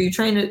Bros, or you're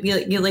trying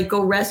to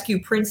go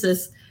rescue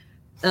Princess,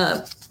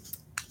 oh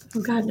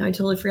God, no, I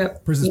totally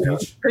forgot.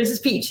 Princess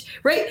Peach,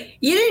 right?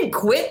 You didn't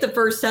quit the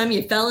first time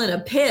you fell in a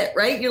pit,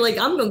 right? You're like,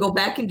 I'm going to go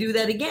back and do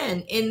that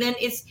again. And then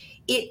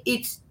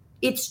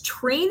it's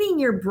training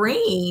your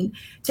brain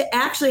to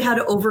actually how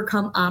to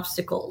overcome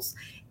obstacles.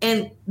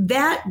 And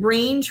that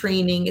brain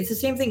training, it's the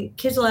same thing.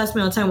 Kids will ask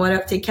me all the time, why do I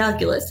have to take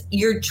calculus?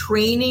 You're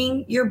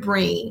training your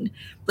brain.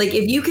 Like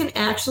if you can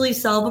actually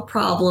solve a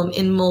problem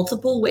in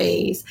multiple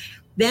ways,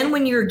 then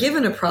when you're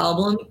given a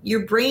problem,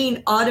 your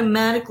brain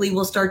automatically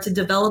will start to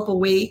develop a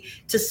way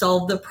to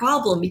solve the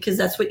problem, because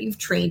that's what you've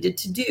trained it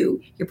to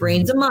do. Your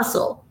brain's a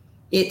muscle.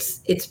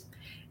 It's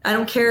I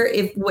don't care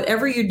if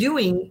whatever you're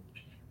doing,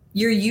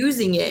 you're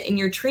using it and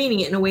you're training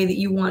it in a way that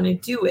you want to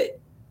do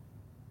it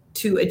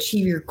to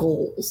achieve your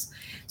goals.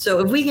 So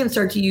if we can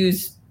start to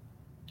use,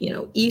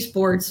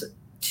 esports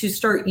to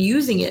start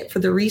using it for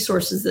the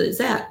resources that it's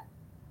at,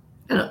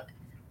 I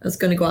was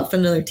going to go off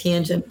another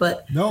tangent,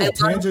 but no,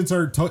 tangents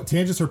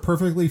are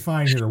perfectly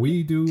fine here.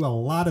 We do a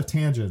lot of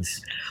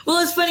tangents. Well,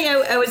 it's funny.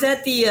 I was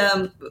at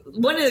the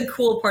one of the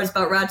cool parts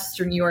about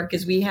Rochester, New York,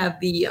 is we have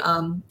the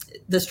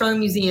Strong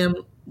Museum,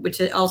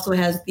 which also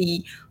has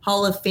the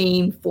Hall of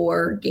Fame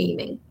for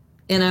gaming,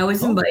 and I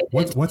was invited.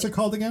 What's it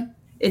called again?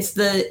 It's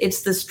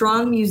the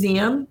Strong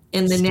Museum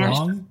and the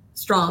National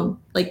Strong,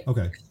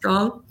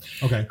 Strong.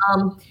 Okay.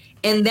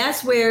 And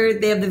that's where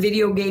they have the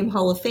Video Game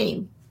Hall of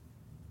Fame.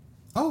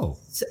 Oh.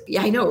 So,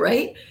 yeah, I know,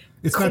 right?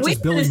 It's not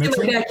just Billy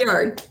Mitchell. In my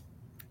backyard.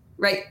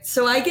 Right.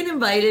 So I get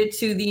invited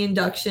to the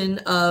induction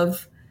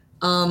of,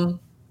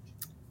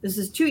 this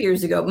is 2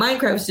 years ago.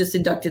 Minecraft was just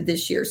inducted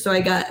this year. So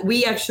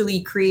we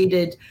actually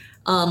created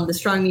the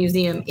Strong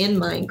Museum in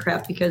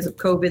Minecraft because of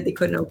COVID. They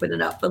couldn't open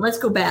it up. But let's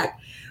go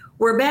back.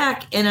 We're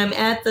back, and I'm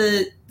at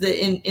the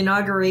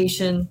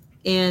inauguration,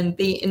 and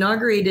they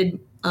inaugurated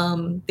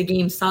the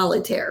game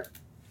Solitaire.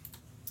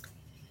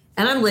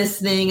 And I'm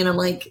listening, and I'm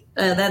like,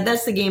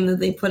 that's the game that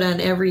they put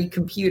on every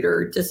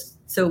computer just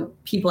so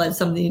people had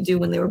something to do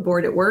when they were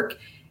bored at work.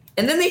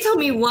 And then they told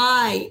me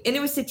why, and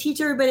it was to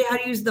teach everybody how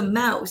to use the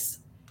mouse.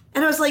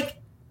 And I was like,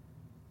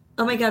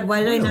 oh my God,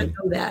 why did I not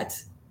know that?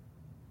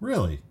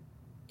 Really?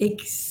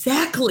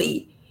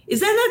 Exactly. Is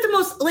that not the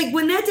most, like,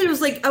 when that did, it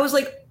was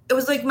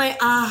like my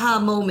aha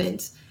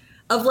moment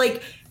of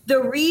like,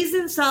 the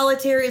reason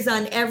solitaire is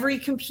on every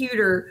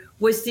computer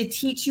was to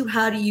teach you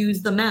how to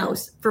use the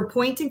mouse for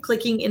point and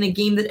clicking in a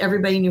game that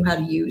everybody knew how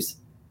to use.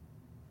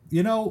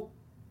 You know,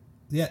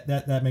 yeah,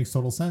 that makes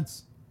total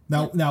sense.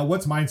 Now,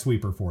 what's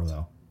Minesweeper for,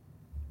 though?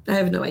 I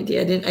have no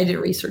idea. I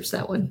didn't research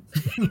that one.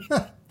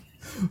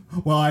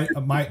 Well,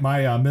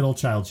 my middle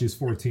child, she's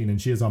 14,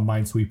 and she is a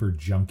Minesweeper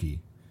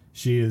junkie.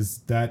 She is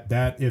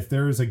that if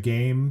there is a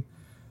game,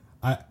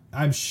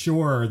 I'm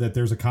sure that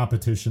there's a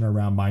competition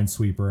around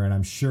Minesweeper, and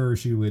I'm sure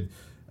she would,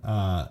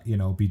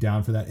 be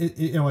down for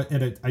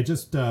that. I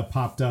just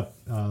popped up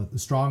the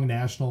Strong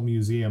National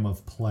Museum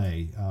of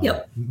Play,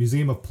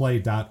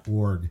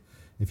 museumofplay.org,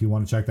 if you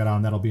want to check that out,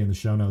 and that'll be in the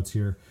show notes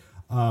here.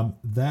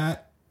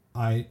 That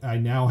I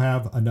now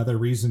have another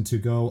reason to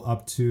go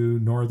up to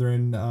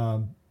northern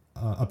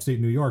upstate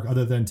New York,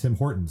 other than Tim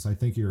Hortons. I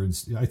think you're in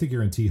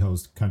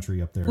T-Ho's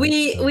country up there.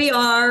 We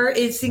are.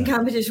 It's in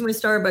competition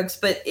with Starbucks,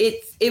 but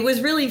it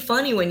was really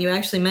funny when you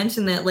actually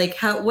mentioned that. Like,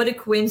 what a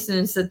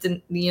coincidence that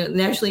the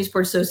National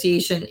Esports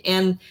Association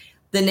and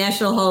the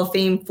National Hall of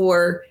Fame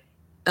for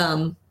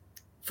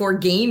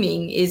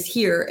gaming is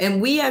here.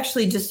 And we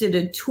actually just did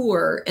a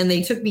tour, and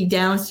they took me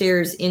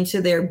downstairs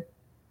into their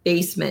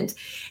basement.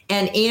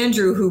 And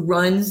Andrew,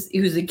 who's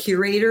the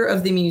curator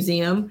of the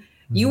museum.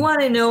 You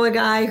want to know a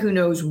guy who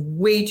knows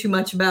way too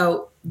much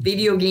about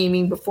video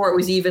gaming before it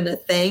was even a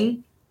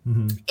thing.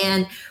 Mm-hmm.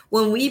 And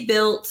when we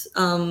built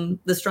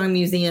the Strong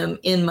Museum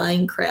in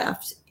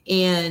Minecraft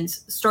and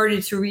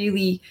started to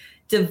really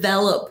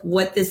develop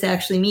what this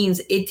actually means,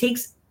 it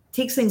takes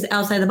things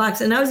outside the box.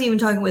 And I was even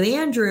talking with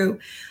Andrew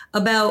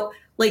about,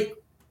 like,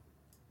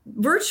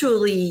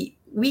 virtually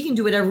we can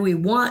do whatever we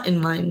want in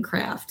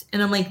Minecraft.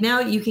 And I'm like, now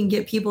you can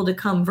get people to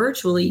come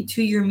virtually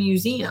to your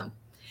museum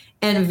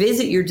and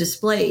visit your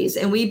displays.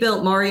 And we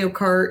built Mario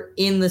Kart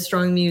in the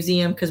Strong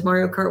Museum because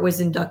Mario Kart was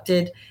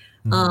inducted.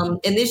 Mm-hmm.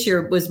 And this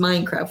year was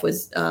Minecraft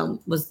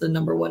was the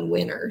number one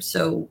winner.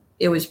 So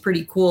it was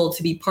pretty cool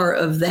to be part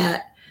of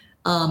that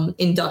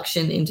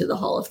induction into the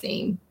Hall of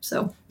Fame.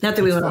 So not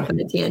that we went off on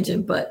a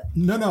tangent, but.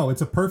 No,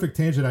 it's a perfect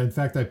tangent. In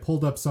fact, I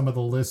pulled up some of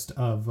the list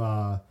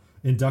of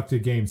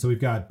inducted games. So we've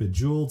got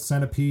Bejeweled,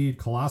 Centipede,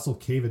 Colossal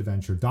Cave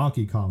Adventure,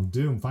 Donkey Kong,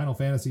 Doom, Final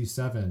Fantasy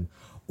VII,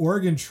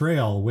 Oregon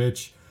Trail,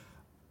 which...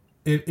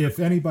 If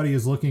anybody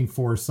is looking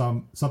for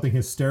something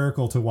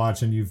hysterical to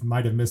watch and you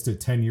might have missed it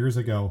 10 years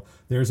ago,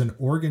 there's an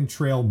Oregon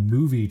Trail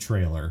movie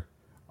trailer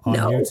on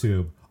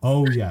YouTube.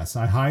 Oh, yes.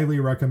 I highly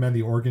recommend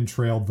the Oregon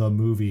Trail, the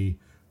movie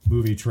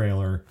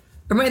trailer.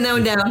 I'm writing that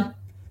one down.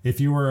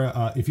 If you were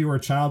a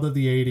child of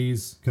the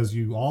 80s, because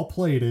you all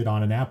played it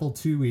on an Apple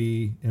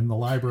IIe in the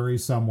library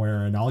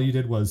somewhere, and all you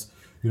did was,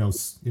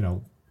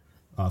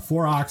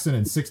 4 oxen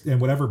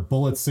and whatever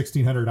bullets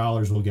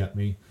 $1,600 will get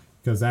me.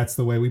 Because that's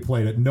the way we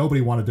played it.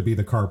 Nobody wanted to be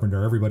the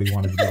carpenter. Everybody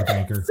wanted to be the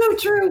banker. So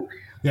true.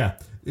 Yeah.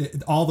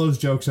 All those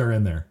jokes are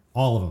in there.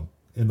 All of them.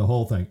 In the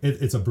whole thing.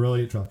 It's a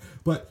brilliant trailer.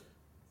 But,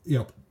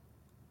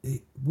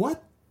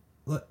 what?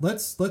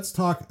 Let's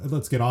talk.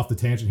 Let's get off the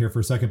tangent here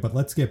for a second, but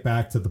let's get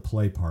back to the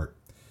play part.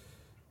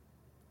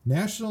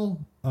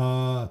 National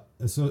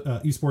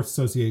Esports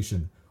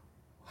Association.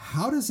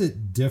 How does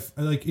it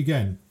differ? Like,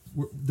 again,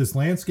 this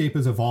landscape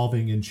is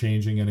evolving and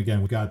changing. And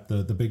again, we got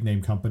the big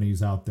name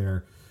companies out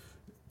there.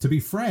 To be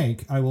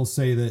frank, I will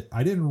say that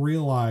I didn't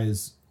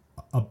realize,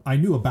 I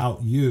knew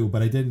about you,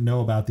 but I didn't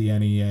know about the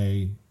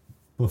NEA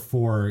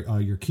before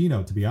your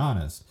keynote, to be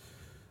honest.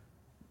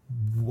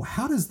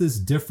 How does this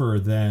differ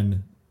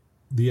than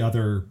the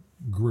other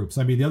groups?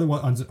 I mean, the other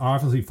ones are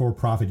obviously for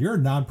profit. You're a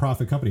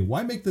nonprofit company.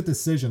 Why make the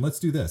decision? Let's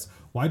do this.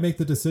 Why make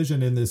the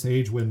decision in this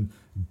age when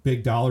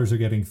big dollars are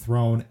getting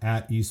thrown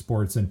at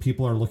esports and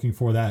people are looking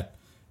for that,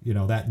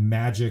 that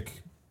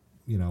magic,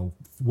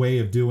 way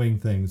of doing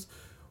things?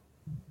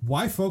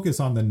 Why focus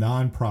on the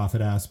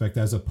nonprofit aspect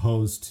as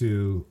opposed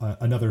to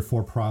another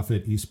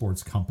for-profit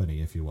esports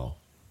company, if you will?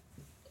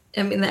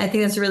 I mean, I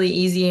think that's a really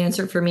easy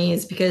answer for me,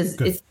 is because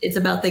it's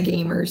about the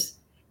gamers.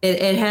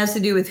 It has to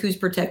do with who's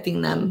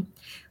protecting them,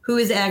 who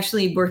is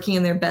actually working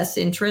in their best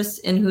interests,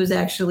 and who's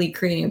actually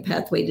creating a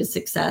pathway to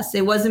success.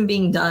 It wasn't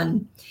being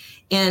done,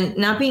 and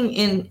not being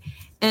in.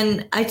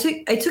 And I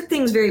took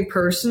things very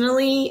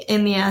personally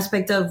in the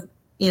aspect of,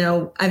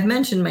 I've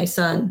mentioned my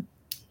son.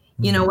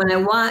 When I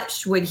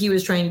watched what he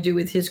was trying to do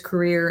with his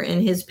career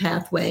and his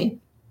pathway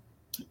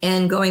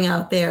and going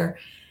out there,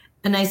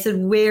 and I said,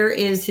 where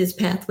is his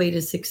pathway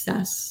to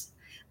success?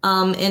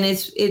 And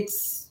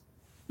it's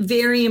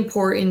very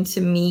important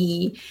to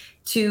me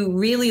to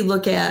really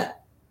look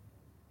at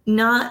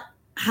not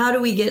how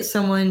do we get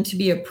someone to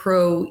be a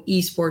pro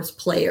esports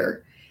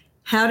player?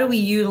 How do we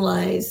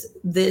utilize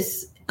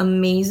this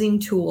amazing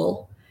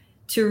tool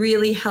to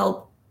really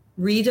help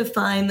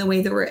redefine the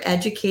way that we're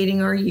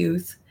educating our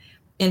youth?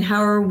 And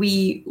how are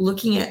we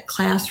looking at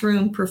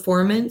classroom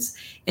performance,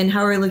 and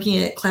how are we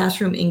looking at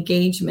classroom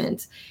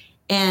engagement?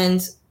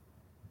 And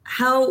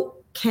how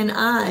can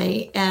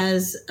I,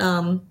 as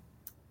a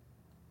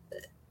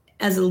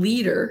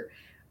leader,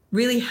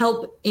 really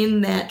help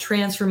in that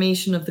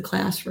transformation of the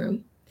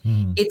classroom.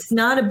 Mm. It's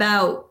not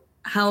about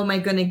how am I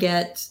going to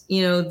get,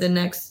 the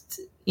next,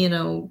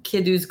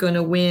 kid who's going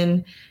to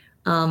win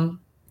 $3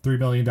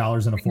 million in a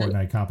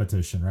Fortnite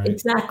competition, right?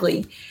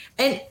 Exactly.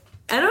 And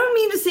I don't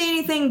mean to say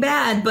anything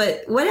bad,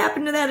 but what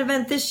happened to that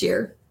event this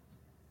year?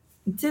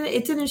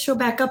 It didn't show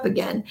back up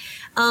again.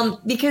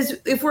 Because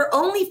if we're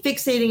only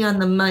fixating on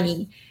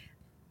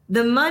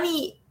the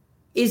money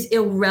is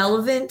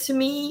irrelevant to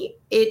me.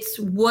 It's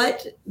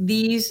what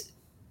these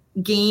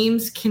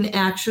games can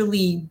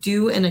actually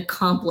do and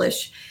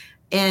accomplish.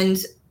 And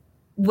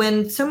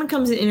when someone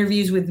comes and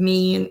interviews with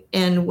me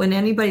and when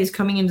anybody's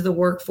coming into the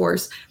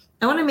workforce,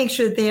 I want to make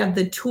sure that they have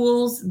the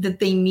tools that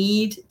they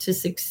need to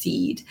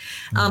succeed.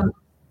 I'm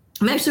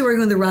actually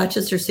working with the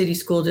Rochester City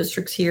School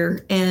Districts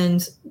here.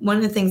 And one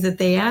of the things that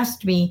they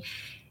asked me,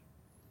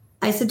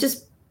 I said,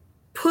 just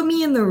put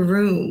me in the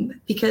room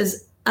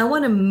because I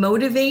want to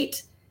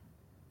motivate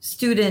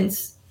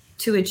students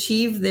to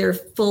achieve their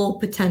full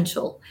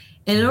potential.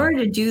 And in order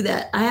to do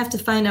that, I have to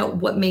find out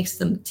what makes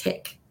them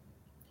tick.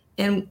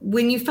 And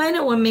when you find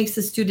out what makes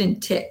the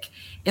student tick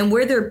and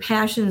where their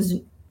passions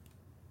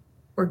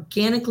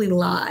organically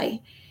lie,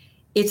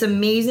 it's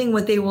amazing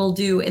what they will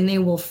do and they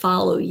will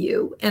follow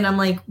you. And I'm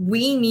like,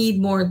 we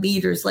need more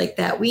leaders like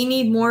that. We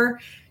need more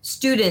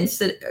students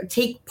that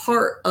take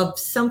part of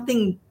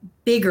something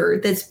bigger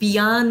that's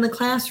beyond the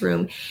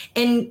classroom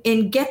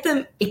and get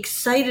them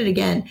excited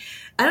again.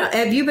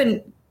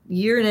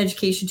 You're in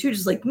education too,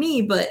 just like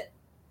me, but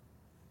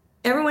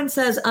everyone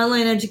says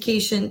online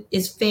education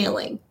is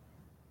failing.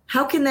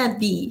 How can that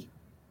be?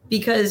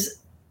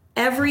 Because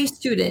every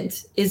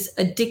student is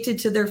addicted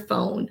to their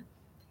phone.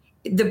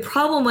 The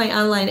problem why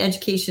online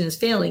education is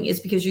failing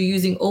is because you're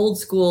using old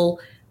school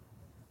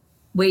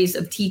ways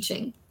of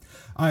teaching.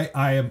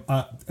 I am,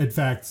 in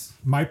fact,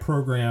 my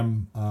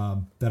program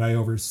that I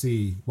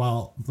oversee,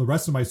 while the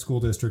rest of my school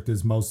district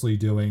is mostly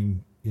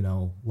doing,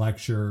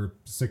 lecture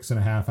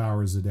 6.5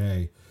 hours a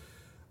day,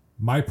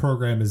 my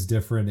program is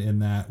different in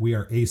that we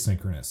are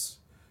asynchronous.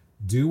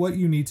 Do what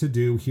you need to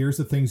do. Here's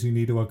the things you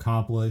need to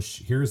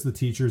accomplish. Here's the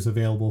teachers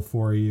available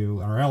for you.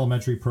 Our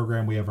elementary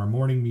program, we have our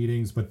morning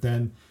meetings, but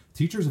then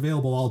teachers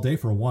available all day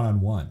for a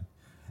one-on-one.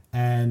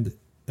 And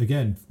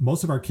again,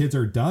 most of our kids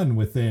are done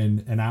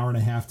within an hour and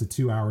a half to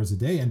 2 hours a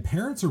day. And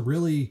parents are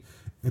really,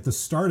 at the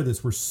start of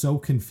this, were so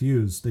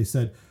confused. They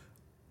said,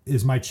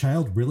 is my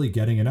child really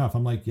getting enough?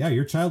 I'm like, yeah,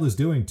 your child is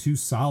doing 2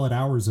 solid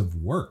hours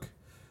of work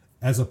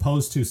as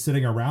opposed to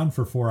sitting around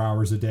for 4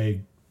 hours a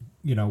day,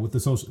 with the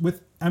social,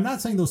 I'm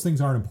not saying those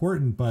things aren't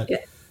important, but yeah,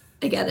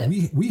 I get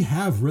it. We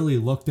have really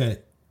looked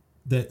at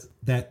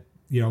that,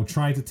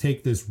 trying to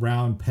take this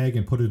round peg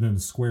and put it in a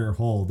square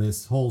hole,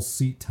 this whole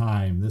seat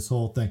time, this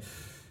whole thing.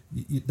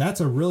 That's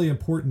a really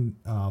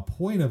important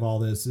point of all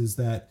this is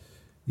that,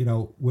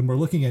 when we're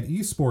looking at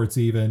esports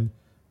even,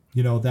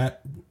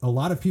 that a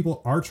lot of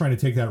people are trying to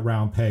take that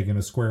round peg in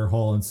a square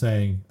hole and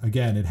saying,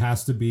 again, it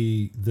has to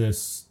be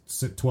this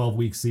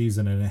 12-week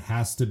season and it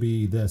has to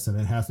be this and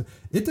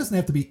it doesn't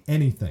have to be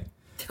anything.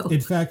 No.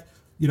 In fact,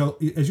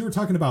 as you were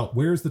talking about,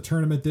 where's the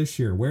tournament this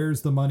year?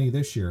 Where's the money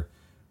this year?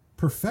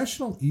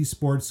 Professional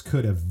esports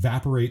could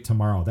evaporate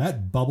tomorrow.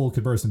 That bubble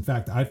could burst. In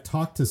fact, I've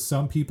talked to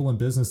some people in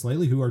business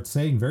lately who are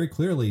saying very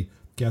clearly,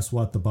 guess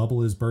what? The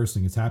bubble is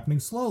bursting. It's happening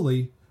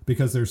slowly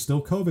because there's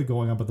still COVID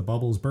going on, but the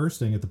bubble is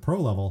bursting at the pro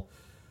level.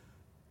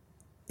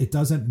 It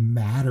doesn't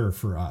matter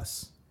for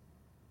us.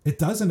 It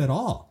doesn't at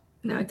all.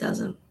 No, it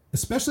doesn't.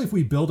 Especially if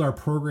we build our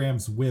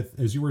programs with,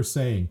 as you were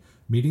saying,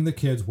 meeting the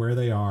kids where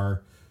they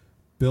are,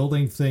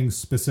 building things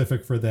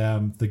specific for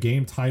them. The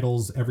game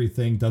titles,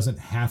 everything doesn't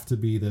have to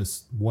be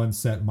this one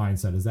set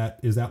mindset.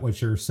 Is that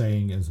what you're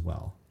saying as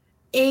well?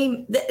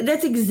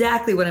 That's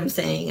exactly what I'm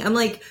saying. I'm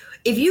like,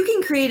 if you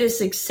can create a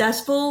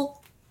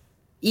successful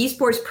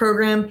esports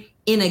program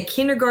in a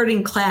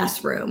kindergarten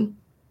classroom,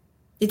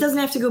 it doesn't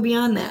have to go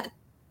beyond that.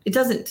 It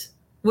doesn't.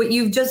 What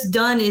you've just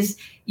done is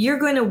you're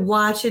going to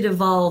watch it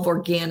evolve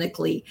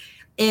organically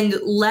and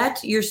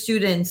let your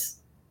students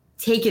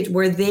take it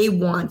where they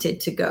want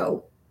it to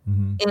go.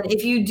 Mm-hmm. And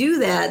if you do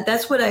that,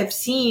 that's what I've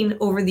seen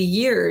over the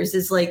years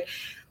is like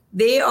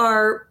they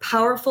are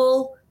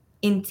powerful,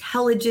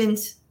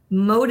 intelligent,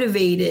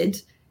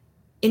 motivated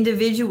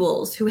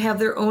individuals who have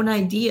their own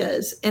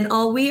ideas. And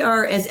all we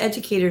are as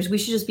educators, we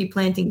should just be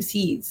planting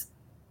seeds.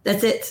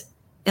 That's it.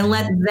 And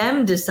let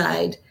them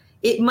decide.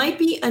 It might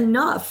be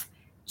enough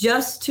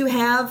just to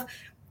have,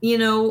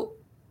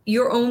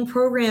 your own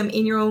program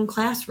in your own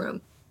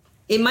classroom.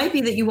 It might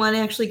be that you want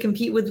to actually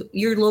compete with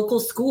your local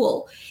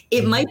school.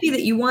 It might be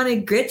that you want to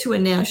get to a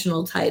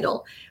national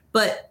title.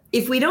 But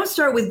if we don't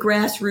start with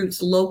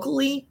grassroots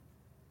locally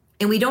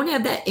and we don't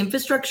have that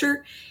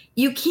infrastructure,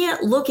 you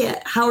can't look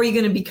at how are you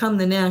going to become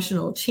the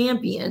national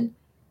champion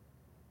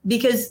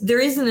because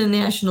there isn't a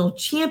national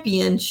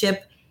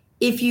championship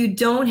if you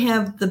don't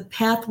have the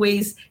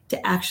pathways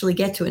to actually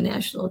get to a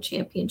national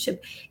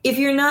championship, if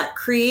you're not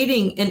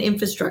creating an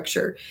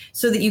infrastructure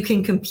so that you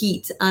can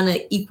compete on an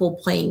equal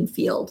playing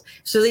field,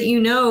 so that you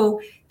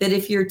know that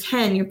if you're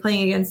 10, you're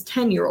playing against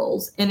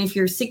 10-year-olds, and if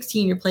you're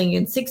 16, you're playing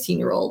against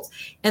 16-year-olds,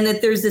 and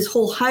that there's this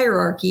whole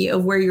hierarchy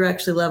of where you're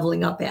actually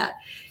leveling up at.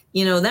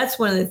 That's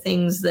one of the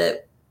things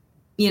that,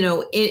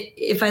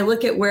 if I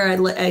look at where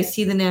I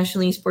see the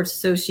National Esports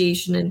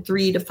Association in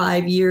 3 to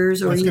 5 years,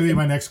 that's going to be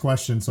my next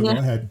question. So go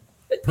ahead.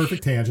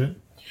 Perfect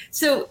tangent.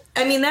 So,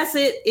 that's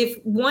it.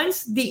 If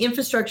once the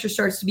infrastructure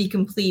starts to be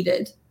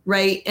completed,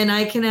 right, and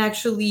I can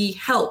actually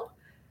help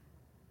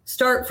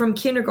start from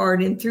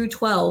kindergarten through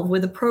 12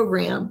 with a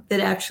program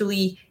that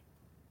actually,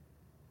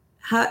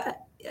 I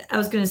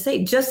was going to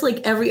say, just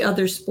like every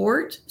other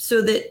sport,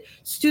 so that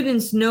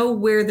students know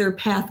where their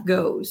path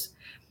goes.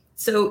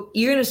 So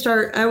you're going to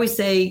start, I always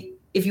say,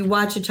 if you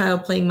watch a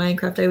child playing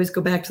Minecraft, I always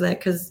go back to that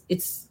because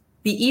it's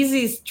the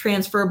easiest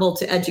transferable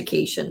to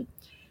education.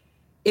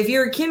 If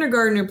you're a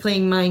kindergartner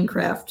playing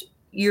Minecraft,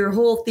 your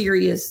whole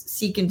theory is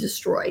seek and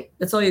destroy.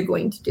 That's all you're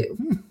going to do,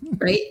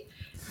 right?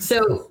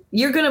 So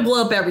you're going to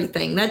blow up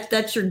everything.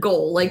 That's your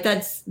goal. Like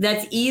that's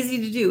easy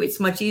to do. It's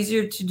much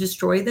easier to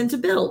destroy than to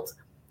build.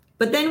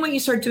 But then what you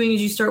start doing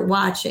is you start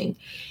watching,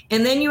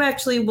 and then you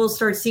actually will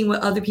start seeing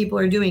what other people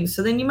are doing.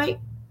 So then you might,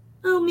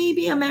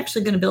 maybe I'm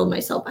actually going to build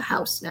myself a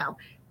house now.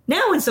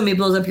 Now when somebody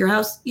blows up your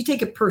house, you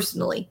take it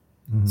personally.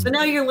 Mm-hmm. So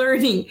now you're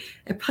learning,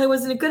 it probably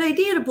wasn't a good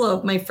idea to blow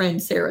up my friend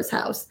Sarah's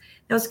house.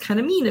 That was kind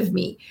of mean of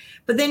me.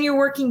 But then you're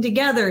working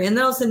together, and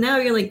then also now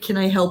you're like, can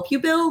I help you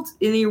build?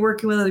 And then you're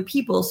working with other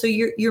people. So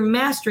you're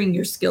mastering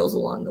your skills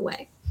along the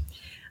way.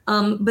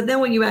 But then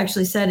what you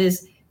actually said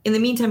is, in the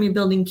meantime, you're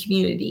building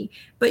community.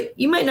 But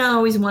you might not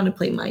always want to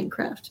play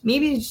Minecraft.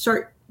 Maybe you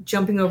start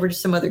jumping over to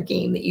some other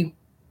game that you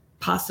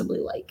possibly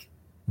like.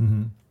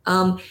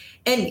 Mm-hmm.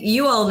 And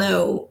you all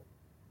know,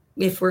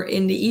 if we're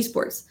into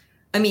esports,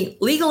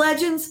 League of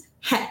Legends,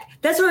 heck,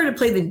 that's harder to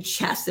play than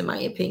chess, in my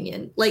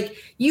opinion. Like,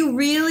 you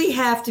really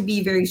have to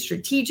be very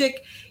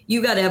strategic.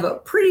 You got to have a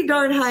pretty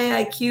darn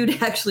high IQ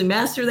to actually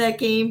master that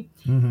game.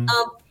 Mm-hmm.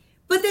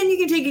 But then you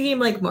can take a game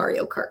like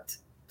Mario Kart.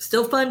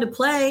 Still fun to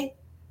play.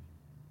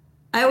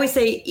 I always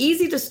say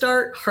easy to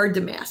start, hard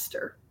to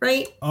master,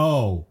 right?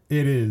 Oh,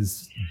 it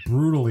is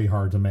brutally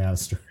hard to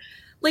master.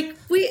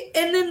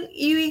 And then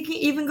you can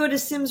even go to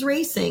Sims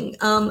racing.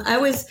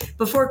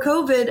 Before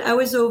COVID, I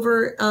was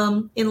over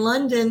in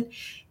London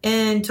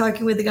and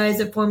talking with the guys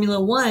at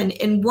Formula One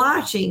and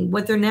watching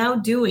what they're now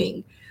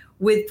doing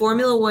with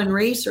Formula One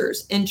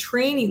racers and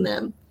training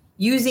them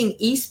using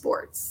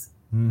esports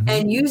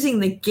and using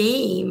the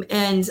game,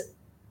 and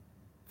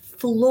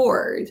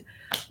floored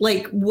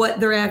like what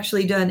they're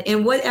actually done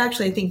and what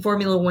actually I think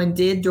Formula One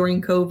did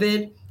during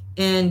COVID.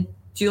 And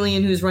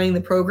Julian, who's running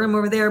the program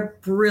over there,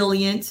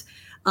 brilliant.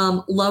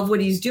 Love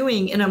what he's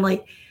doing. And I'm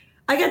like,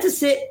 I got to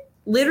sit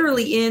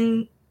literally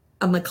in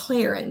a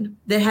McLaren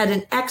that had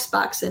an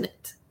Xbox in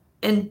it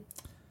and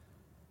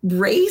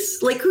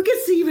race. Like, who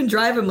gets to even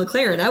drive a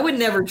McLaren? I would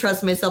never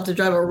trust myself to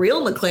drive a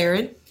real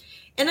McLaren.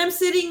 And I'm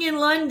sitting in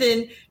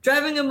London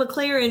driving a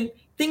McLaren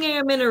thinking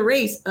I'm in a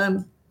race.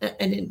 I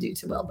didn't do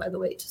too well, by the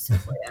way, just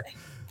FYI.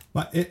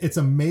 But it's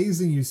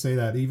amazing you say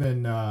that.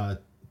 Even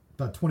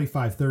about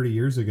 25, 30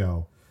 years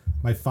ago,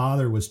 my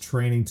father was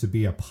training to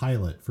be a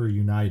pilot for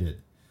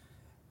United.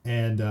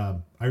 And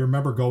I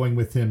remember going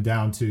with him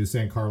down to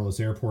San Carlos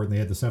Airport, and they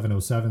had the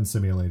 707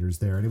 simulators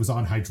there, and it was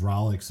on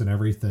hydraulics and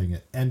everything.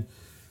 And,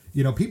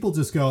 people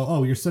just go,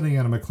 oh, you're sitting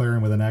on a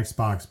McLaren with an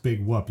Xbox,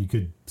 big whoop. You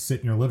could sit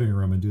in your living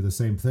room and do the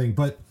same thing.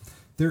 But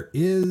there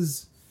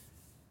is,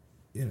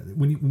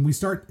 when we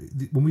start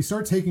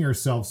taking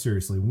ourselves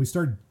seriously, when we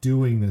start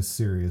doing this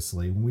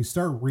seriously, when we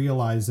start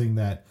realizing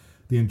that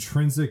the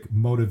intrinsic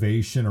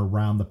motivation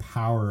around the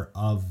power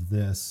of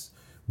this,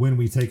 when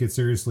we take it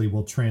seriously,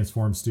 will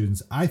transform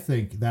students. I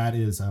think that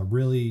is a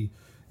really,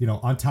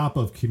 on top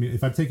of community,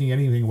 if I'm taking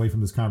anything away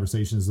from this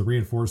conversation, is the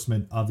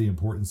reinforcement of the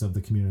importance of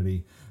the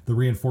community, the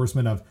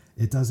reinforcement of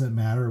it doesn't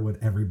matter what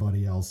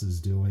everybody else is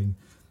doing.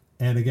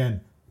 And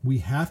again, we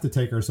have to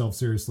take ourselves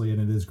seriously.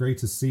 And it is great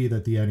to see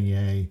that the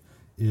NEA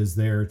is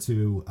there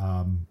to,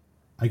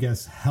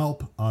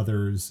 help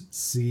others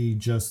see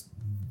just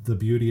the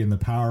beauty and the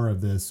power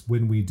of this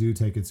when we do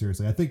take it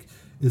seriously. I think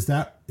is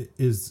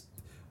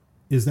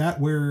that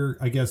where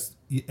I guess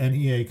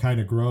NEA kind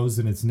of grows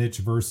in its niche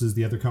versus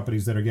the other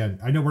companies that, again,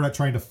 I know we're not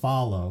trying to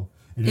follow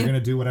and you're going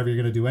to do whatever you're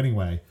going to do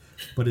anyway,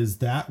 but is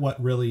that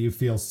what really you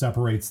feel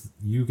separates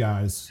you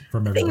guys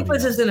from everybody? I think it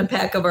puts us in a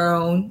pack of our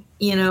own.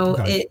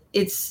 Okay.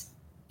 It's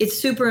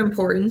super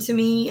important to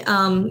me,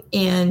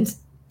 and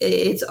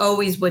it's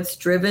always what's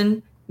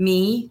driven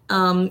me,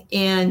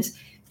 and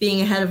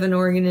being ahead of an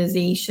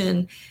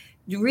organization,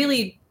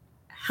 really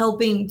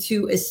helping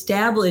to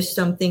establish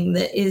something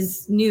that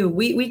is new.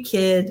 We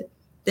kid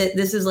that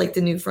this is like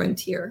the new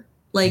frontier.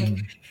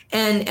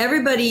 And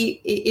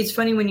everybody, it's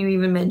funny when you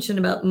even mention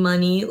about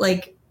money,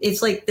 like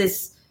it's like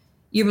this,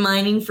 you're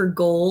mining for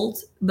gold,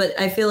 but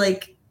I feel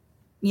like,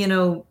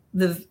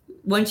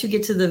 once you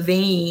get to the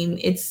vein,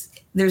 it's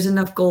there's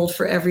enough gold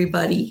for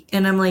everybody.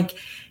 And I'm like,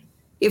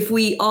 if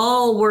we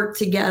all work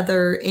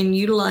together and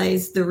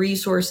utilize the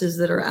resources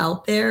that are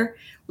out there,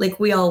 like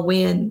we all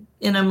win.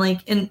 And I'm like,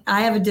 and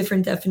I have a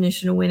different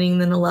definition of winning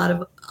than a lot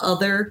of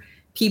other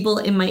people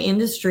in my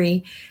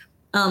industry.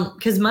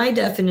 Because my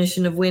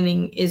definition of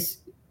winning is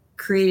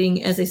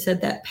creating, as I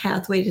said, that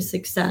pathway to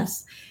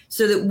success,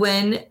 so that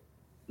when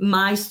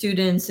my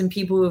students and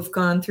people who have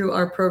gone through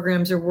our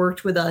programs or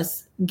worked with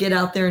us get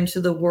out there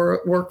into the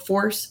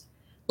workforce,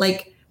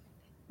 like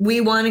we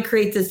want to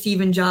create the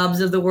Stephen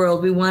Jobs of the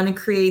world. We want to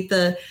create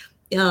the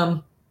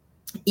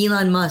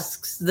Elon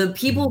Musks, the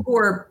people who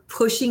are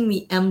pushing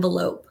the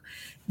envelope,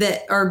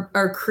 that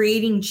are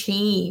creating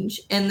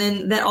change. And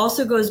then that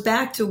also goes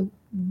back to,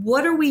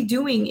 what are we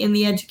doing in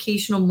the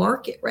educational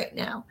market right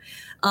now?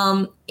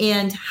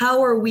 And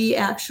how are we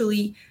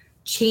actually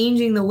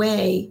changing the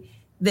way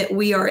that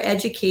we are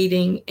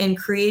educating and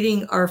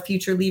creating our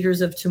future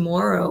leaders of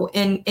tomorrow,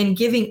 and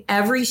giving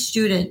every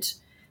student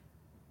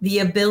the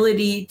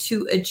ability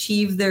to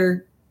achieve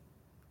their,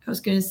 I was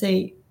going to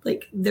say,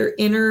 like their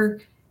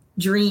inner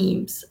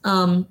dreams.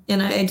 And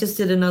I just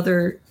did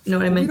another, you know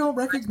what I mean? We don't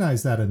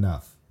recognize that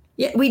enough.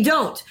 Yeah, we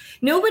don't.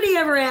 Nobody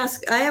ever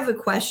asks. I have a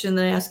question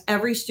that I ask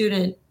every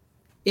student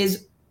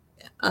is,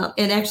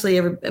 and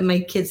actually my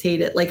kids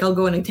hate it. Like I'll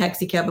go in a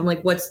taxi cab. I'm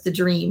like, what's the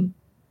dream?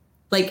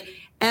 Like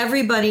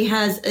everybody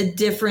has a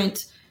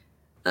different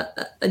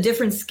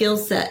skill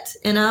set.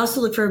 And I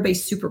also look for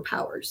everybody's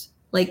superpowers.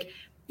 Like,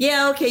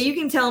 yeah, okay, you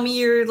can tell me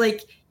you're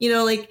like, you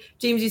know, like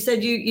James, you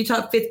said you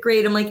taught 5th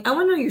grade. I'm like, I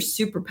want to know your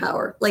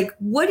superpower. Like,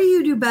 what do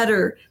you do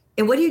better?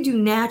 And what do you do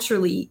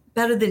naturally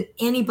better than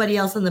anybody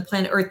else on the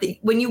planet Earth?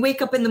 When you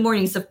wake up in the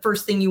morning, it's the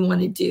first thing you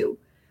want to do.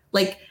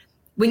 Like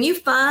when you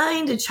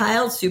find a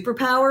child's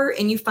superpower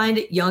and you find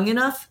it young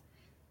enough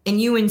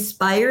and you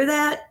inspire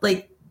that,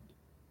 like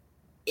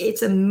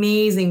it's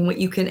amazing what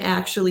you can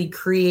actually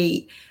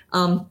create.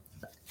 I'll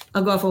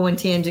go off on one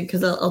tangent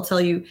because I'll tell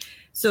you.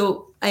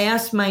 So I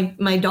asked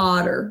my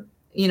daughter,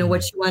 you know,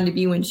 what she wanted to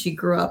be when she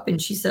grew up,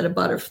 and she said a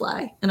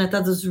butterfly. And I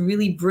thought this was a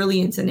really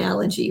brilliant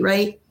analogy,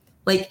 right?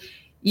 Like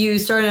you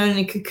start out in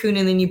a cocoon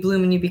and then you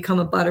bloom and you become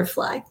a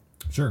butterfly.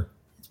 Sure.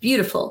 It's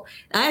beautiful.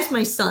 I asked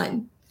my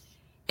son,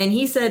 and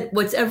he said,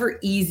 what's ever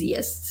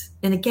easiest.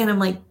 And again, I'm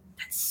like,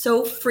 that's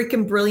so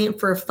freaking brilliant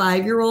for a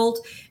 5-year-old,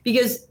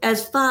 because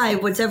as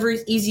 5, what's ever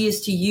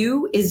easiest to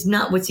you is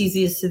not what's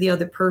easiest to the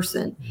other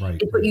person. Right.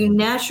 It's what you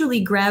naturally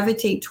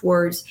gravitate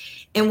towards.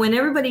 And when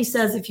everybody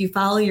says, if you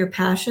follow your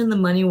passion, the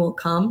money will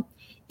come.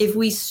 If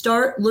we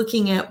start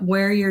looking at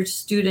where your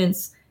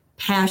students'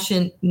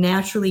 passion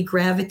naturally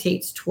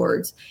gravitates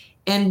towards,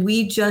 and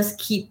we just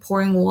keep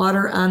pouring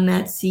water on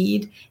that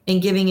seed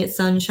and giving it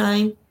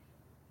sunshine,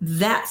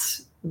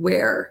 that's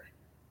where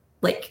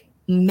like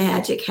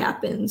magic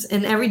happens.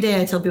 And every day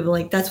I tell people,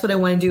 like, that's what I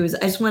want to do, is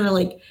I just want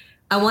to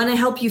I want to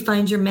help you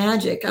find your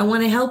magic. I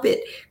want to help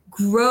it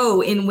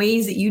grow in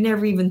ways that you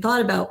never even thought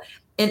about.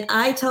 And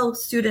I tell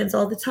students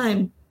all the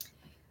time,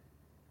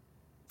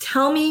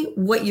 tell me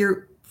what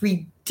your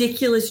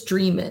ridiculous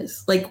dream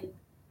is. Like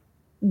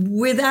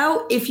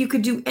if you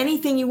could do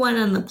anything you want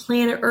on the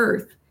planet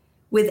Earth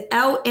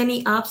without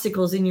any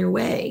obstacles in your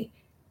way.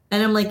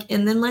 And I'm like,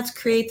 and then let's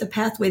create the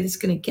pathway that's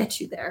going to get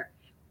you there.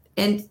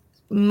 And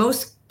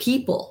most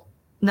people,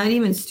 not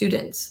even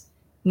students,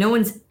 no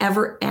one's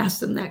ever asked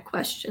them that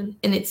question,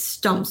 and it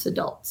stumps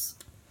adults.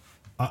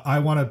 I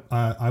want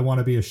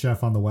to be a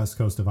chef on the west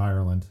coast of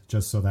Ireland,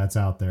 just so that's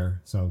out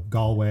there. So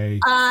Galway.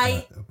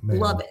 I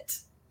love it.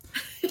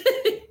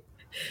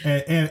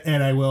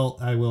 and I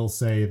will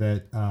say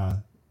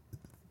that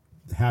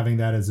having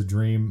that as a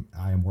dream,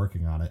 I am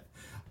working on it.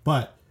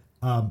 But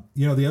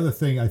you know, the other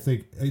thing, I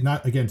think,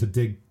 not again to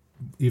dig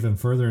even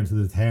further into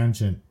the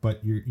tangent,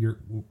 but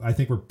I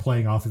think we're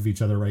playing off of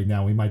each other right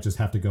now. We might just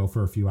have to go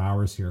for a few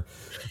hours here.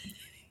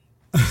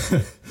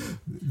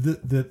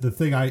 the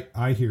thing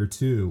I hear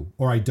too,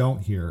 or I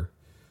don't hear,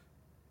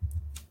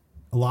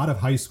 a lot of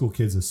high school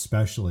kids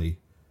especially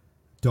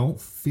don't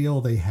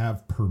feel they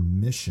have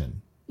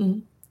permission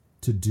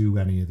to do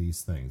any of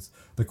these things.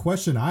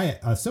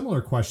 A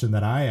similar question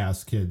that I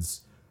ask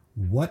kids,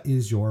 what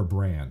is your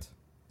brand?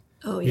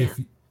 Oh yeah.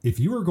 If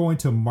you were going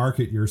to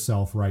market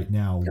yourself right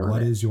now,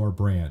 what is your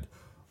brand?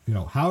 You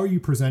know, how are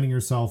you presenting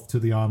yourself to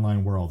the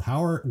online world?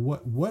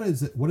 What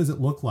does it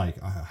look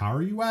like? How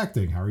are you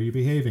acting? How are you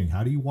behaving?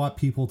 How do you want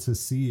people to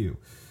see you?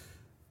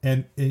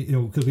 And you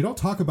know, because we don't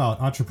talk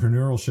about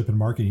entrepreneurship and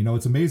marketing. You know,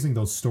 it's amazing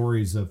those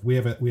stories of we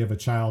have a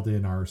child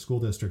in our school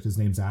district. His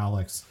name's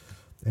Alex,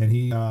 and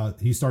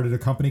he started a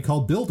company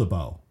called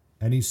Build-A-Bow,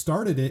 and he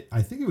started it.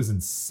 I think it was in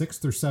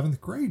 6th or 7th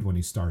grade when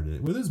he started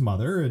it with his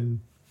mother,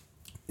 and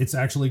it's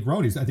actually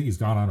grown. I think he's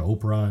gone on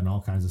Oprah and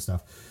all kinds of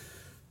stuff.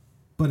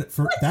 But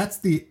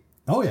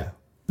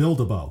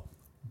Build-A-Bow.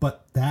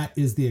 But that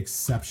is the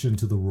exception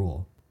to the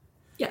rule.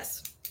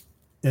 Yes.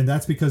 And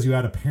that's because you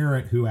had a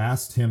parent who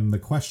asked him the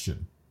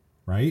question,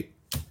 right?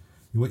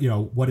 You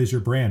know, what is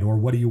your brand, or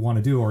what do you want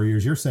to do? Or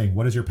you're saying,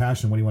 what is your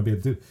passion? What do you want to be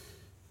able to do?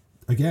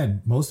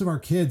 Again, most of our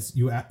kids,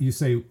 you ask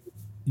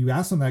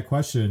them that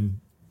question,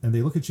 and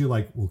they look at you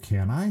like, well,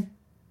 can I?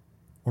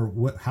 Or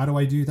what? How do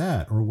I do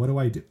that? Or what do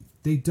I do?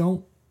 They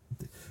don't,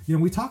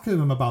 we talk to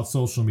them about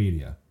social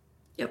media.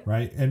 Yep.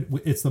 Right. And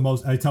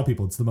I tell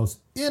people it's the most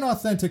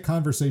inauthentic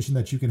conversation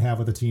that you can have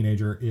with a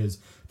teenager is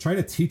try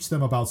to teach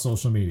them about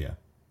social media,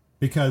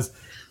 because,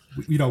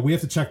 we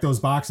have to check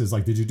those boxes.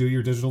 Like, did you do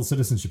your digital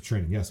citizenship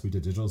training? Yes, we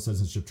did digital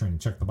citizenship training.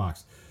 Check the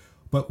box.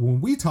 But when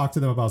we talk to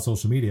them about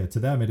social media, to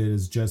them, it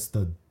is just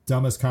the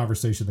dumbest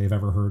conversation they've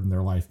ever heard in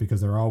their life,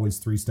 because they're always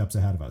 3 steps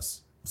ahead of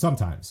us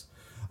sometimes.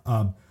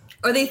 Or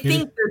they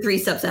think they're 3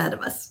 steps ahead of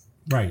us.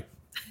 Right.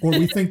 Or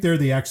we think they're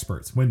the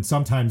experts, when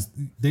sometimes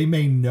they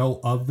may know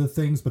of the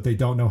things, but they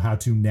don't know how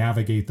to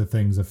navigate the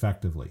things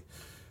effectively.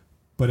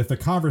 But if the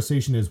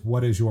conversation is,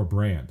 what is your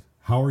brand?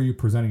 How are you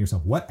presenting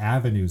yourself? What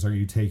avenues are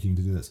you taking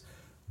to do this?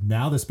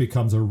 Now this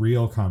becomes a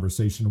real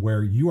conversation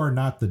where you are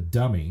not the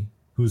dummy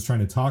who's trying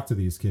to talk to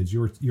these kids.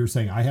 You're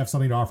saying, I have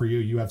something to offer you.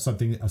 You have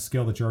a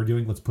skill that you are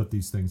doing. Let's put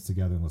these things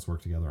together and let's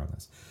work together on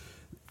this.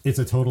 It's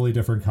a totally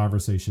different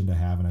conversation to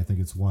have. And I think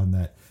it's one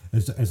that,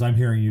 as I'm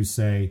hearing you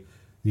say,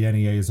 the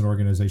NEA is an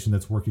organization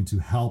that's working to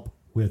help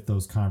with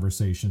those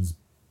conversations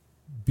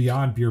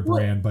beyond your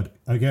brand, but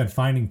again,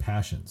 finding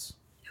passions.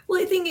 Well,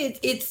 I think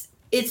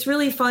it's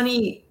really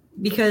funny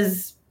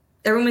because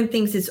everyone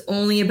thinks it's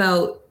only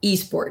about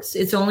esports.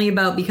 It's only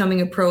about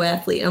becoming a pro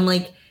athlete. I'm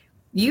like,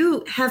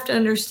 you have to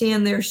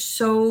understand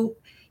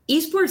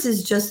esports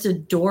is just a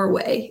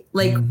doorway.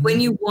 Like when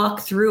you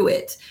walk through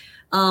it,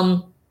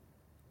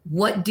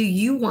 what do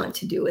you want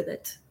to do with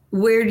it?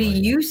 Where do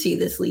you see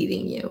this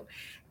leading you?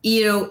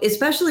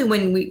 Especially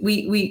when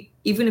we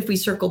even if we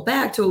circle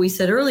back to what we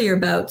said earlier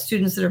about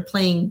students that are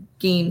playing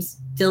games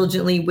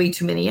diligently way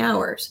too many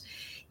hours.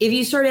 If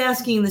you start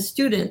asking the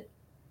student,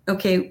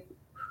 okay,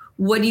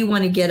 what do you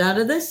want to get out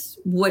of this?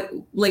 What's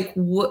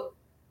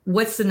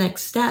the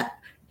next step?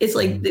 It's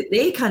like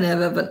they kind of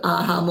have an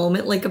aha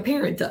moment like a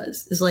parent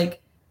does. It's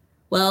like,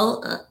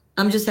 well,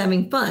 I'm just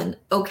having fun.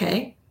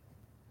 Okay,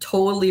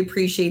 totally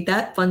appreciate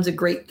that. Fun's a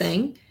great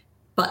thing.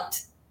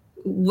 But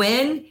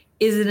when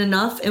is it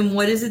enough? And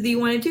what is it that you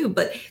want to do?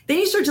 But then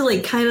you start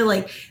to kind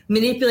of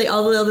manipulate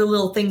all the other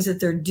little things that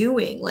they're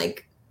doing.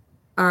 Like,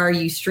 are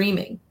you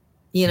streaming?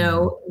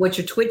 What's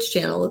your Twitch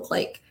channel look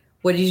like?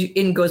 And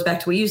it goes back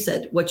to what you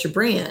said. What's your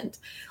brand?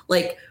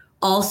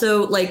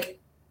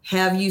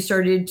 Have you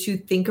started to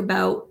think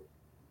about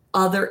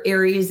other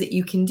areas that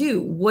you can do?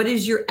 What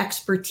is your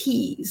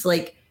expertise?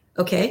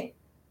 Okay,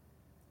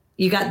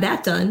 you got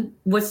that done.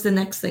 What's the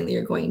next thing that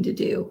you're going to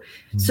do?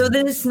 So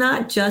that it's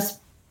not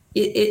just,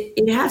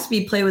 it has to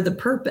be play with a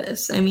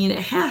purpose. I mean, it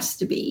has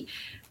to be.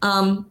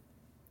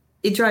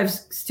 It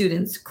drives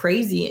students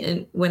crazy.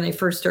 And when I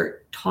first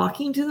start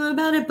talking to them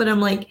about it, but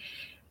I'm like,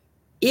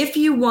 if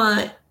you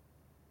want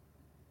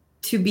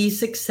to be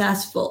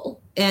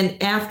successful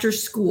and after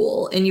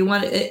school and you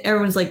want to,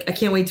 everyone's like, I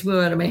can't wait to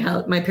move out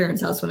of my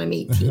parents' house when I'm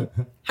 18.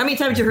 How many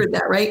times you heard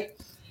that, right?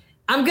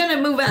 I'm going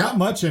to move out. Not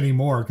much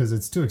anymore because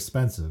it's too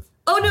expensive.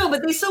 Oh no,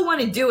 but they still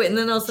want to do it. And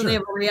then all of a sudden they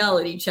have a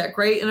reality check,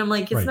 right? And I'm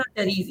like, it's not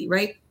that easy,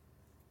 right?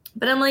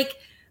 But I'm like,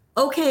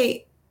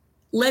 okay,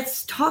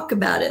 let's talk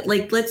about it.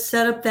 Let's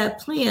set up that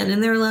plan.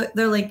 And they're like,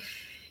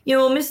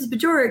 Mrs.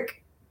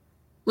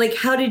 Bajorek,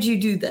 how did you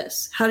do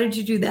this? How did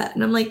you do that?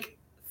 And I'm like,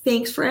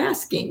 thanks for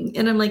asking.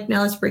 And I'm like,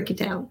 now let's break it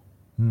down.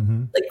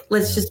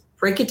 Let's just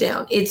break it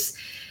down.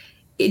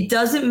 It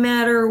doesn't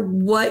matter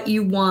what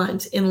you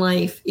want in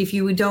life. If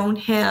you don't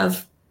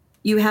have,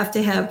 you have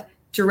to have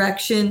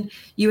direction.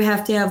 You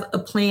have to have a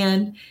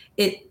plan.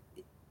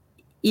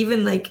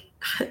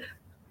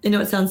 I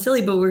know it sounds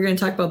silly, but we're going to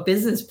talk about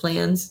business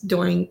plans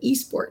during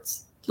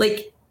esports.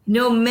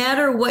 No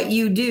matter what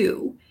you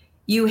do,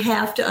 you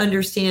have to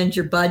understand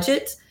your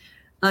budget,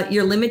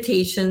 your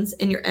limitations,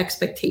 and your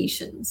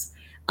expectations.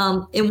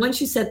 And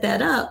once you set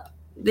that up,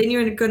 then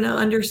you're going to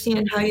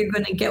understand how you're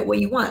going to get what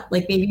you want.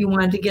 Maybe you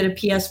wanted to get a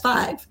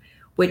PS5,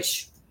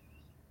 which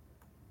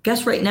I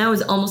guess right now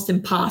is almost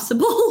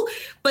impossible.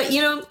 But,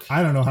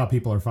 I don't know how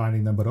people are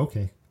finding them, but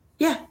okay.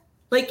 Yeah.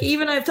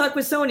 Even I've talked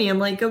with Sony. I'm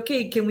like,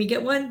 okay, can we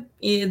get one?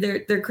 Yeah,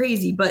 they're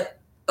crazy. But,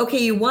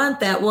 okay, you want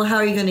that. Well, how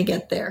are you going to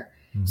get there?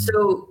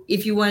 So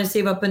if you want to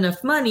save up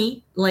enough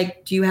money,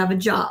 do you have a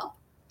job?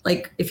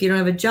 If you don't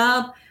have a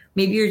job,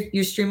 maybe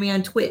you're streaming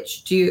on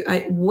Twitch.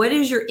 What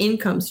is your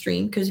income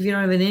stream? Because if you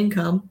don't have an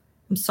income,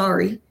 I'm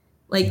sorry,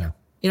 you're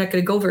not going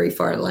to go very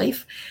far in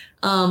life.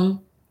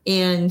 And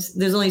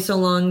there's only so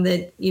long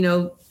that,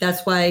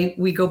 that's why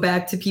we go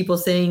back to people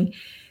saying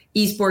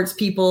esports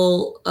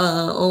people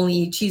only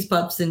eat cheese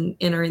puffs and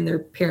are in their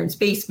parents'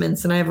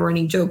 basements. And I have a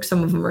running joke.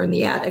 Some of them are in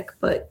the attic,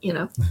 but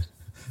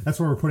That's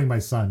where we're putting my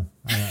son,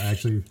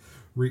 actually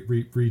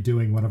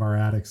redoing one of our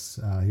attics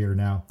here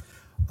now.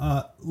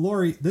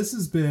 Lori, this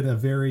has been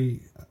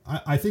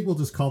I think we'll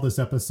just call this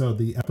episode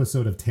the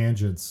episode of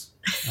tangents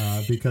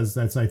because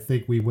I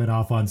think we went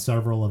off on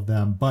several of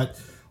them, but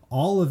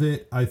all of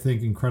it, I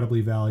think,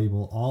 incredibly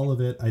valuable. All of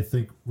it, I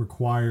think,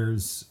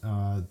 requires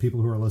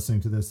people who are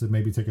listening to this to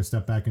maybe take a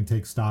step back and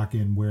take stock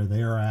in where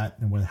they are at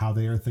and how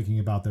they are thinking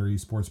about their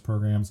esports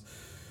programs.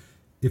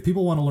 if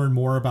people want to learn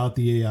more about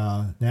the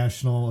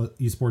National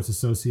Esports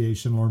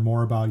Association, learn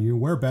more about you,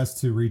 where best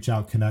to reach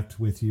out, connect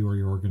with you or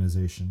your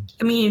organization?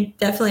 I mean,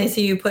 definitely. I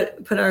see you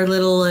put our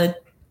little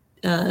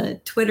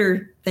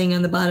Twitter thing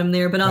on the bottom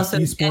there, but also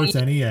Esports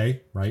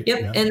NEA, right? Yep.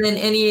 Yeah. And then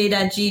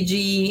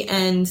NEA.gg,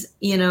 and,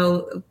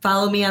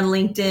 follow me on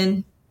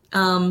LinkedIn,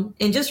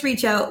 and just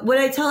reach out. What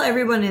I tell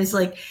everyone is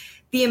like,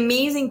 the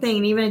amazing thing,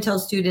 and even I tell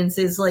students,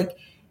 is like,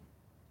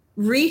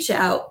 reach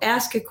out,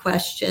 ask a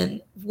question.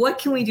 What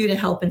can we do to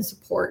help and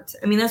support?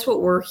 I mean, that's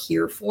what we're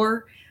here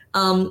for.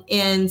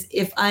 And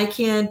if I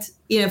can't,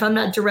 if I'm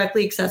not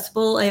directly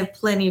accessible, I have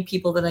plenty of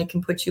people that I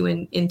can put you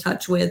in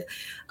touch with,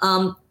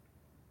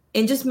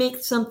 and just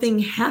make something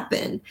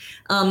happen.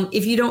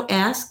 If you don't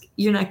ask,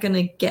 you're not going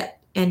to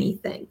get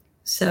anything.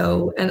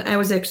 So, and I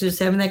was actually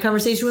just having that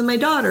conversation with my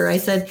daughter. I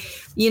said,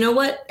 you know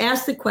what?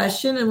 Ask the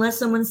question and let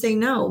someone say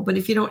no. But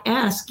if you don't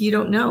ask, you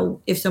don't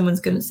know if someone's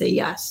going to say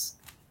yes.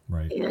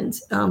 Right. And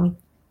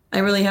I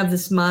really have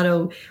this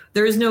motto.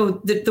 There is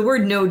the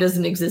word no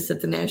doesn't exist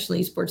at the National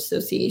Esports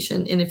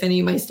Association. And if any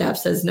of my staff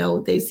says no,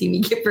 they see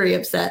me get very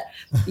upset.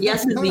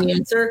 Yes is the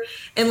answer.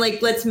 And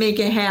let's make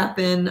it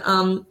happen.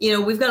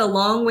 We've got a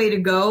long way to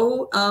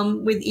go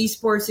with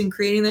esports and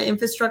creating that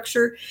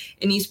infrastructure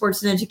in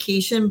esports and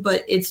education,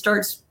 but it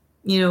starts,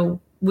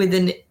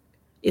 it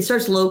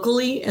starts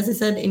locally, as I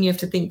said, and you have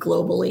to think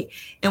globally.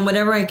 And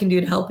whatever I can do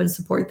to help and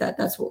support that,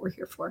 that's what we're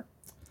here for.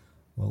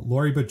 Well,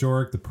 Lori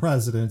Bajorek, the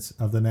president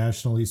of the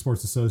National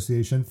Esports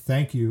Association,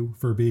 thank you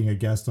for being a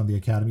guest on the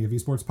Academy of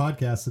Esports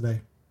podcast today.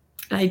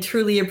 I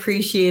truly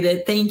appreciate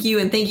it. Thank you,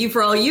 and thank you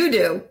for all you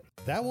do.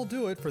 That will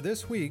do it for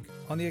this week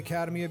on the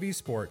Academy of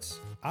Esports.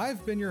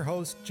 I've been your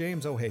host,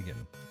 James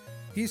O'Hagan.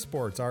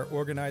 Esports are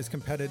organized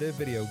competitive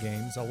video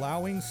games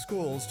allowing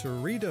schools to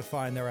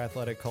redefine their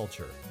athletic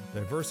culture,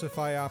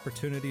 diversify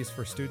opportunities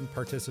for student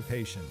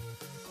participation,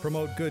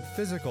 promote good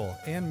physical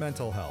and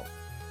mental health,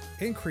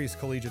 increase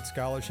collegiate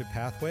scholarship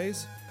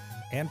pathways,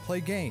 and play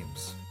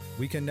games.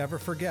 We can never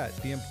forget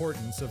the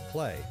importance of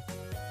play.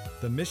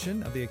 The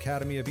mission of the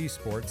Academy of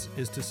Esports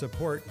is to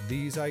support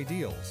these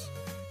ideals.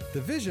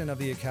 The vision of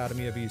the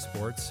Academy of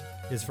Esports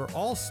is for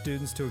all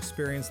students to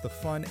experience the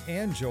fun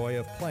and joy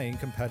of playing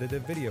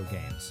competitive video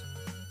games.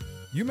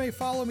 You may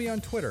follow me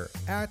on Twitter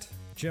at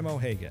Jim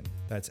O'Hagan.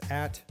 That's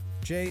at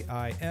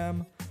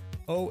JIMOHAGAN,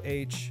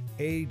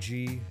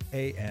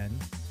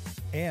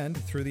 and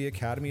through the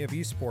Academy of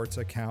Esports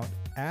account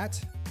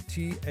at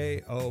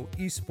TAO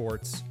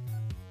Esports.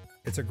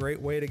 It's a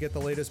great way to get the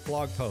latest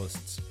blog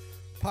posts,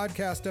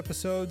 podcast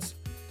episodes,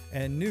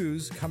 and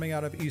news coming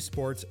out of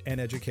esports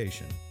and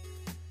education.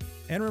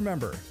 And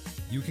remember,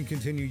 you can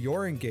continue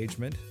your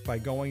engagement by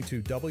going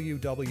to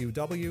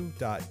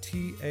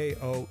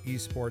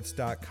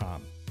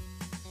www.taoesports.com.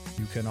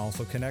 You can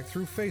also connect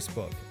through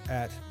Facebook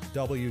at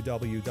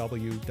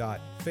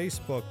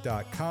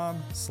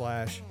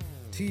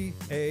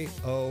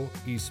www.facebook.com/TAO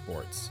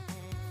Esports.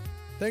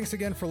 Thanks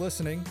again for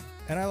listening,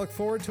 and I look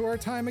forward to our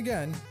time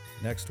again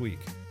next week.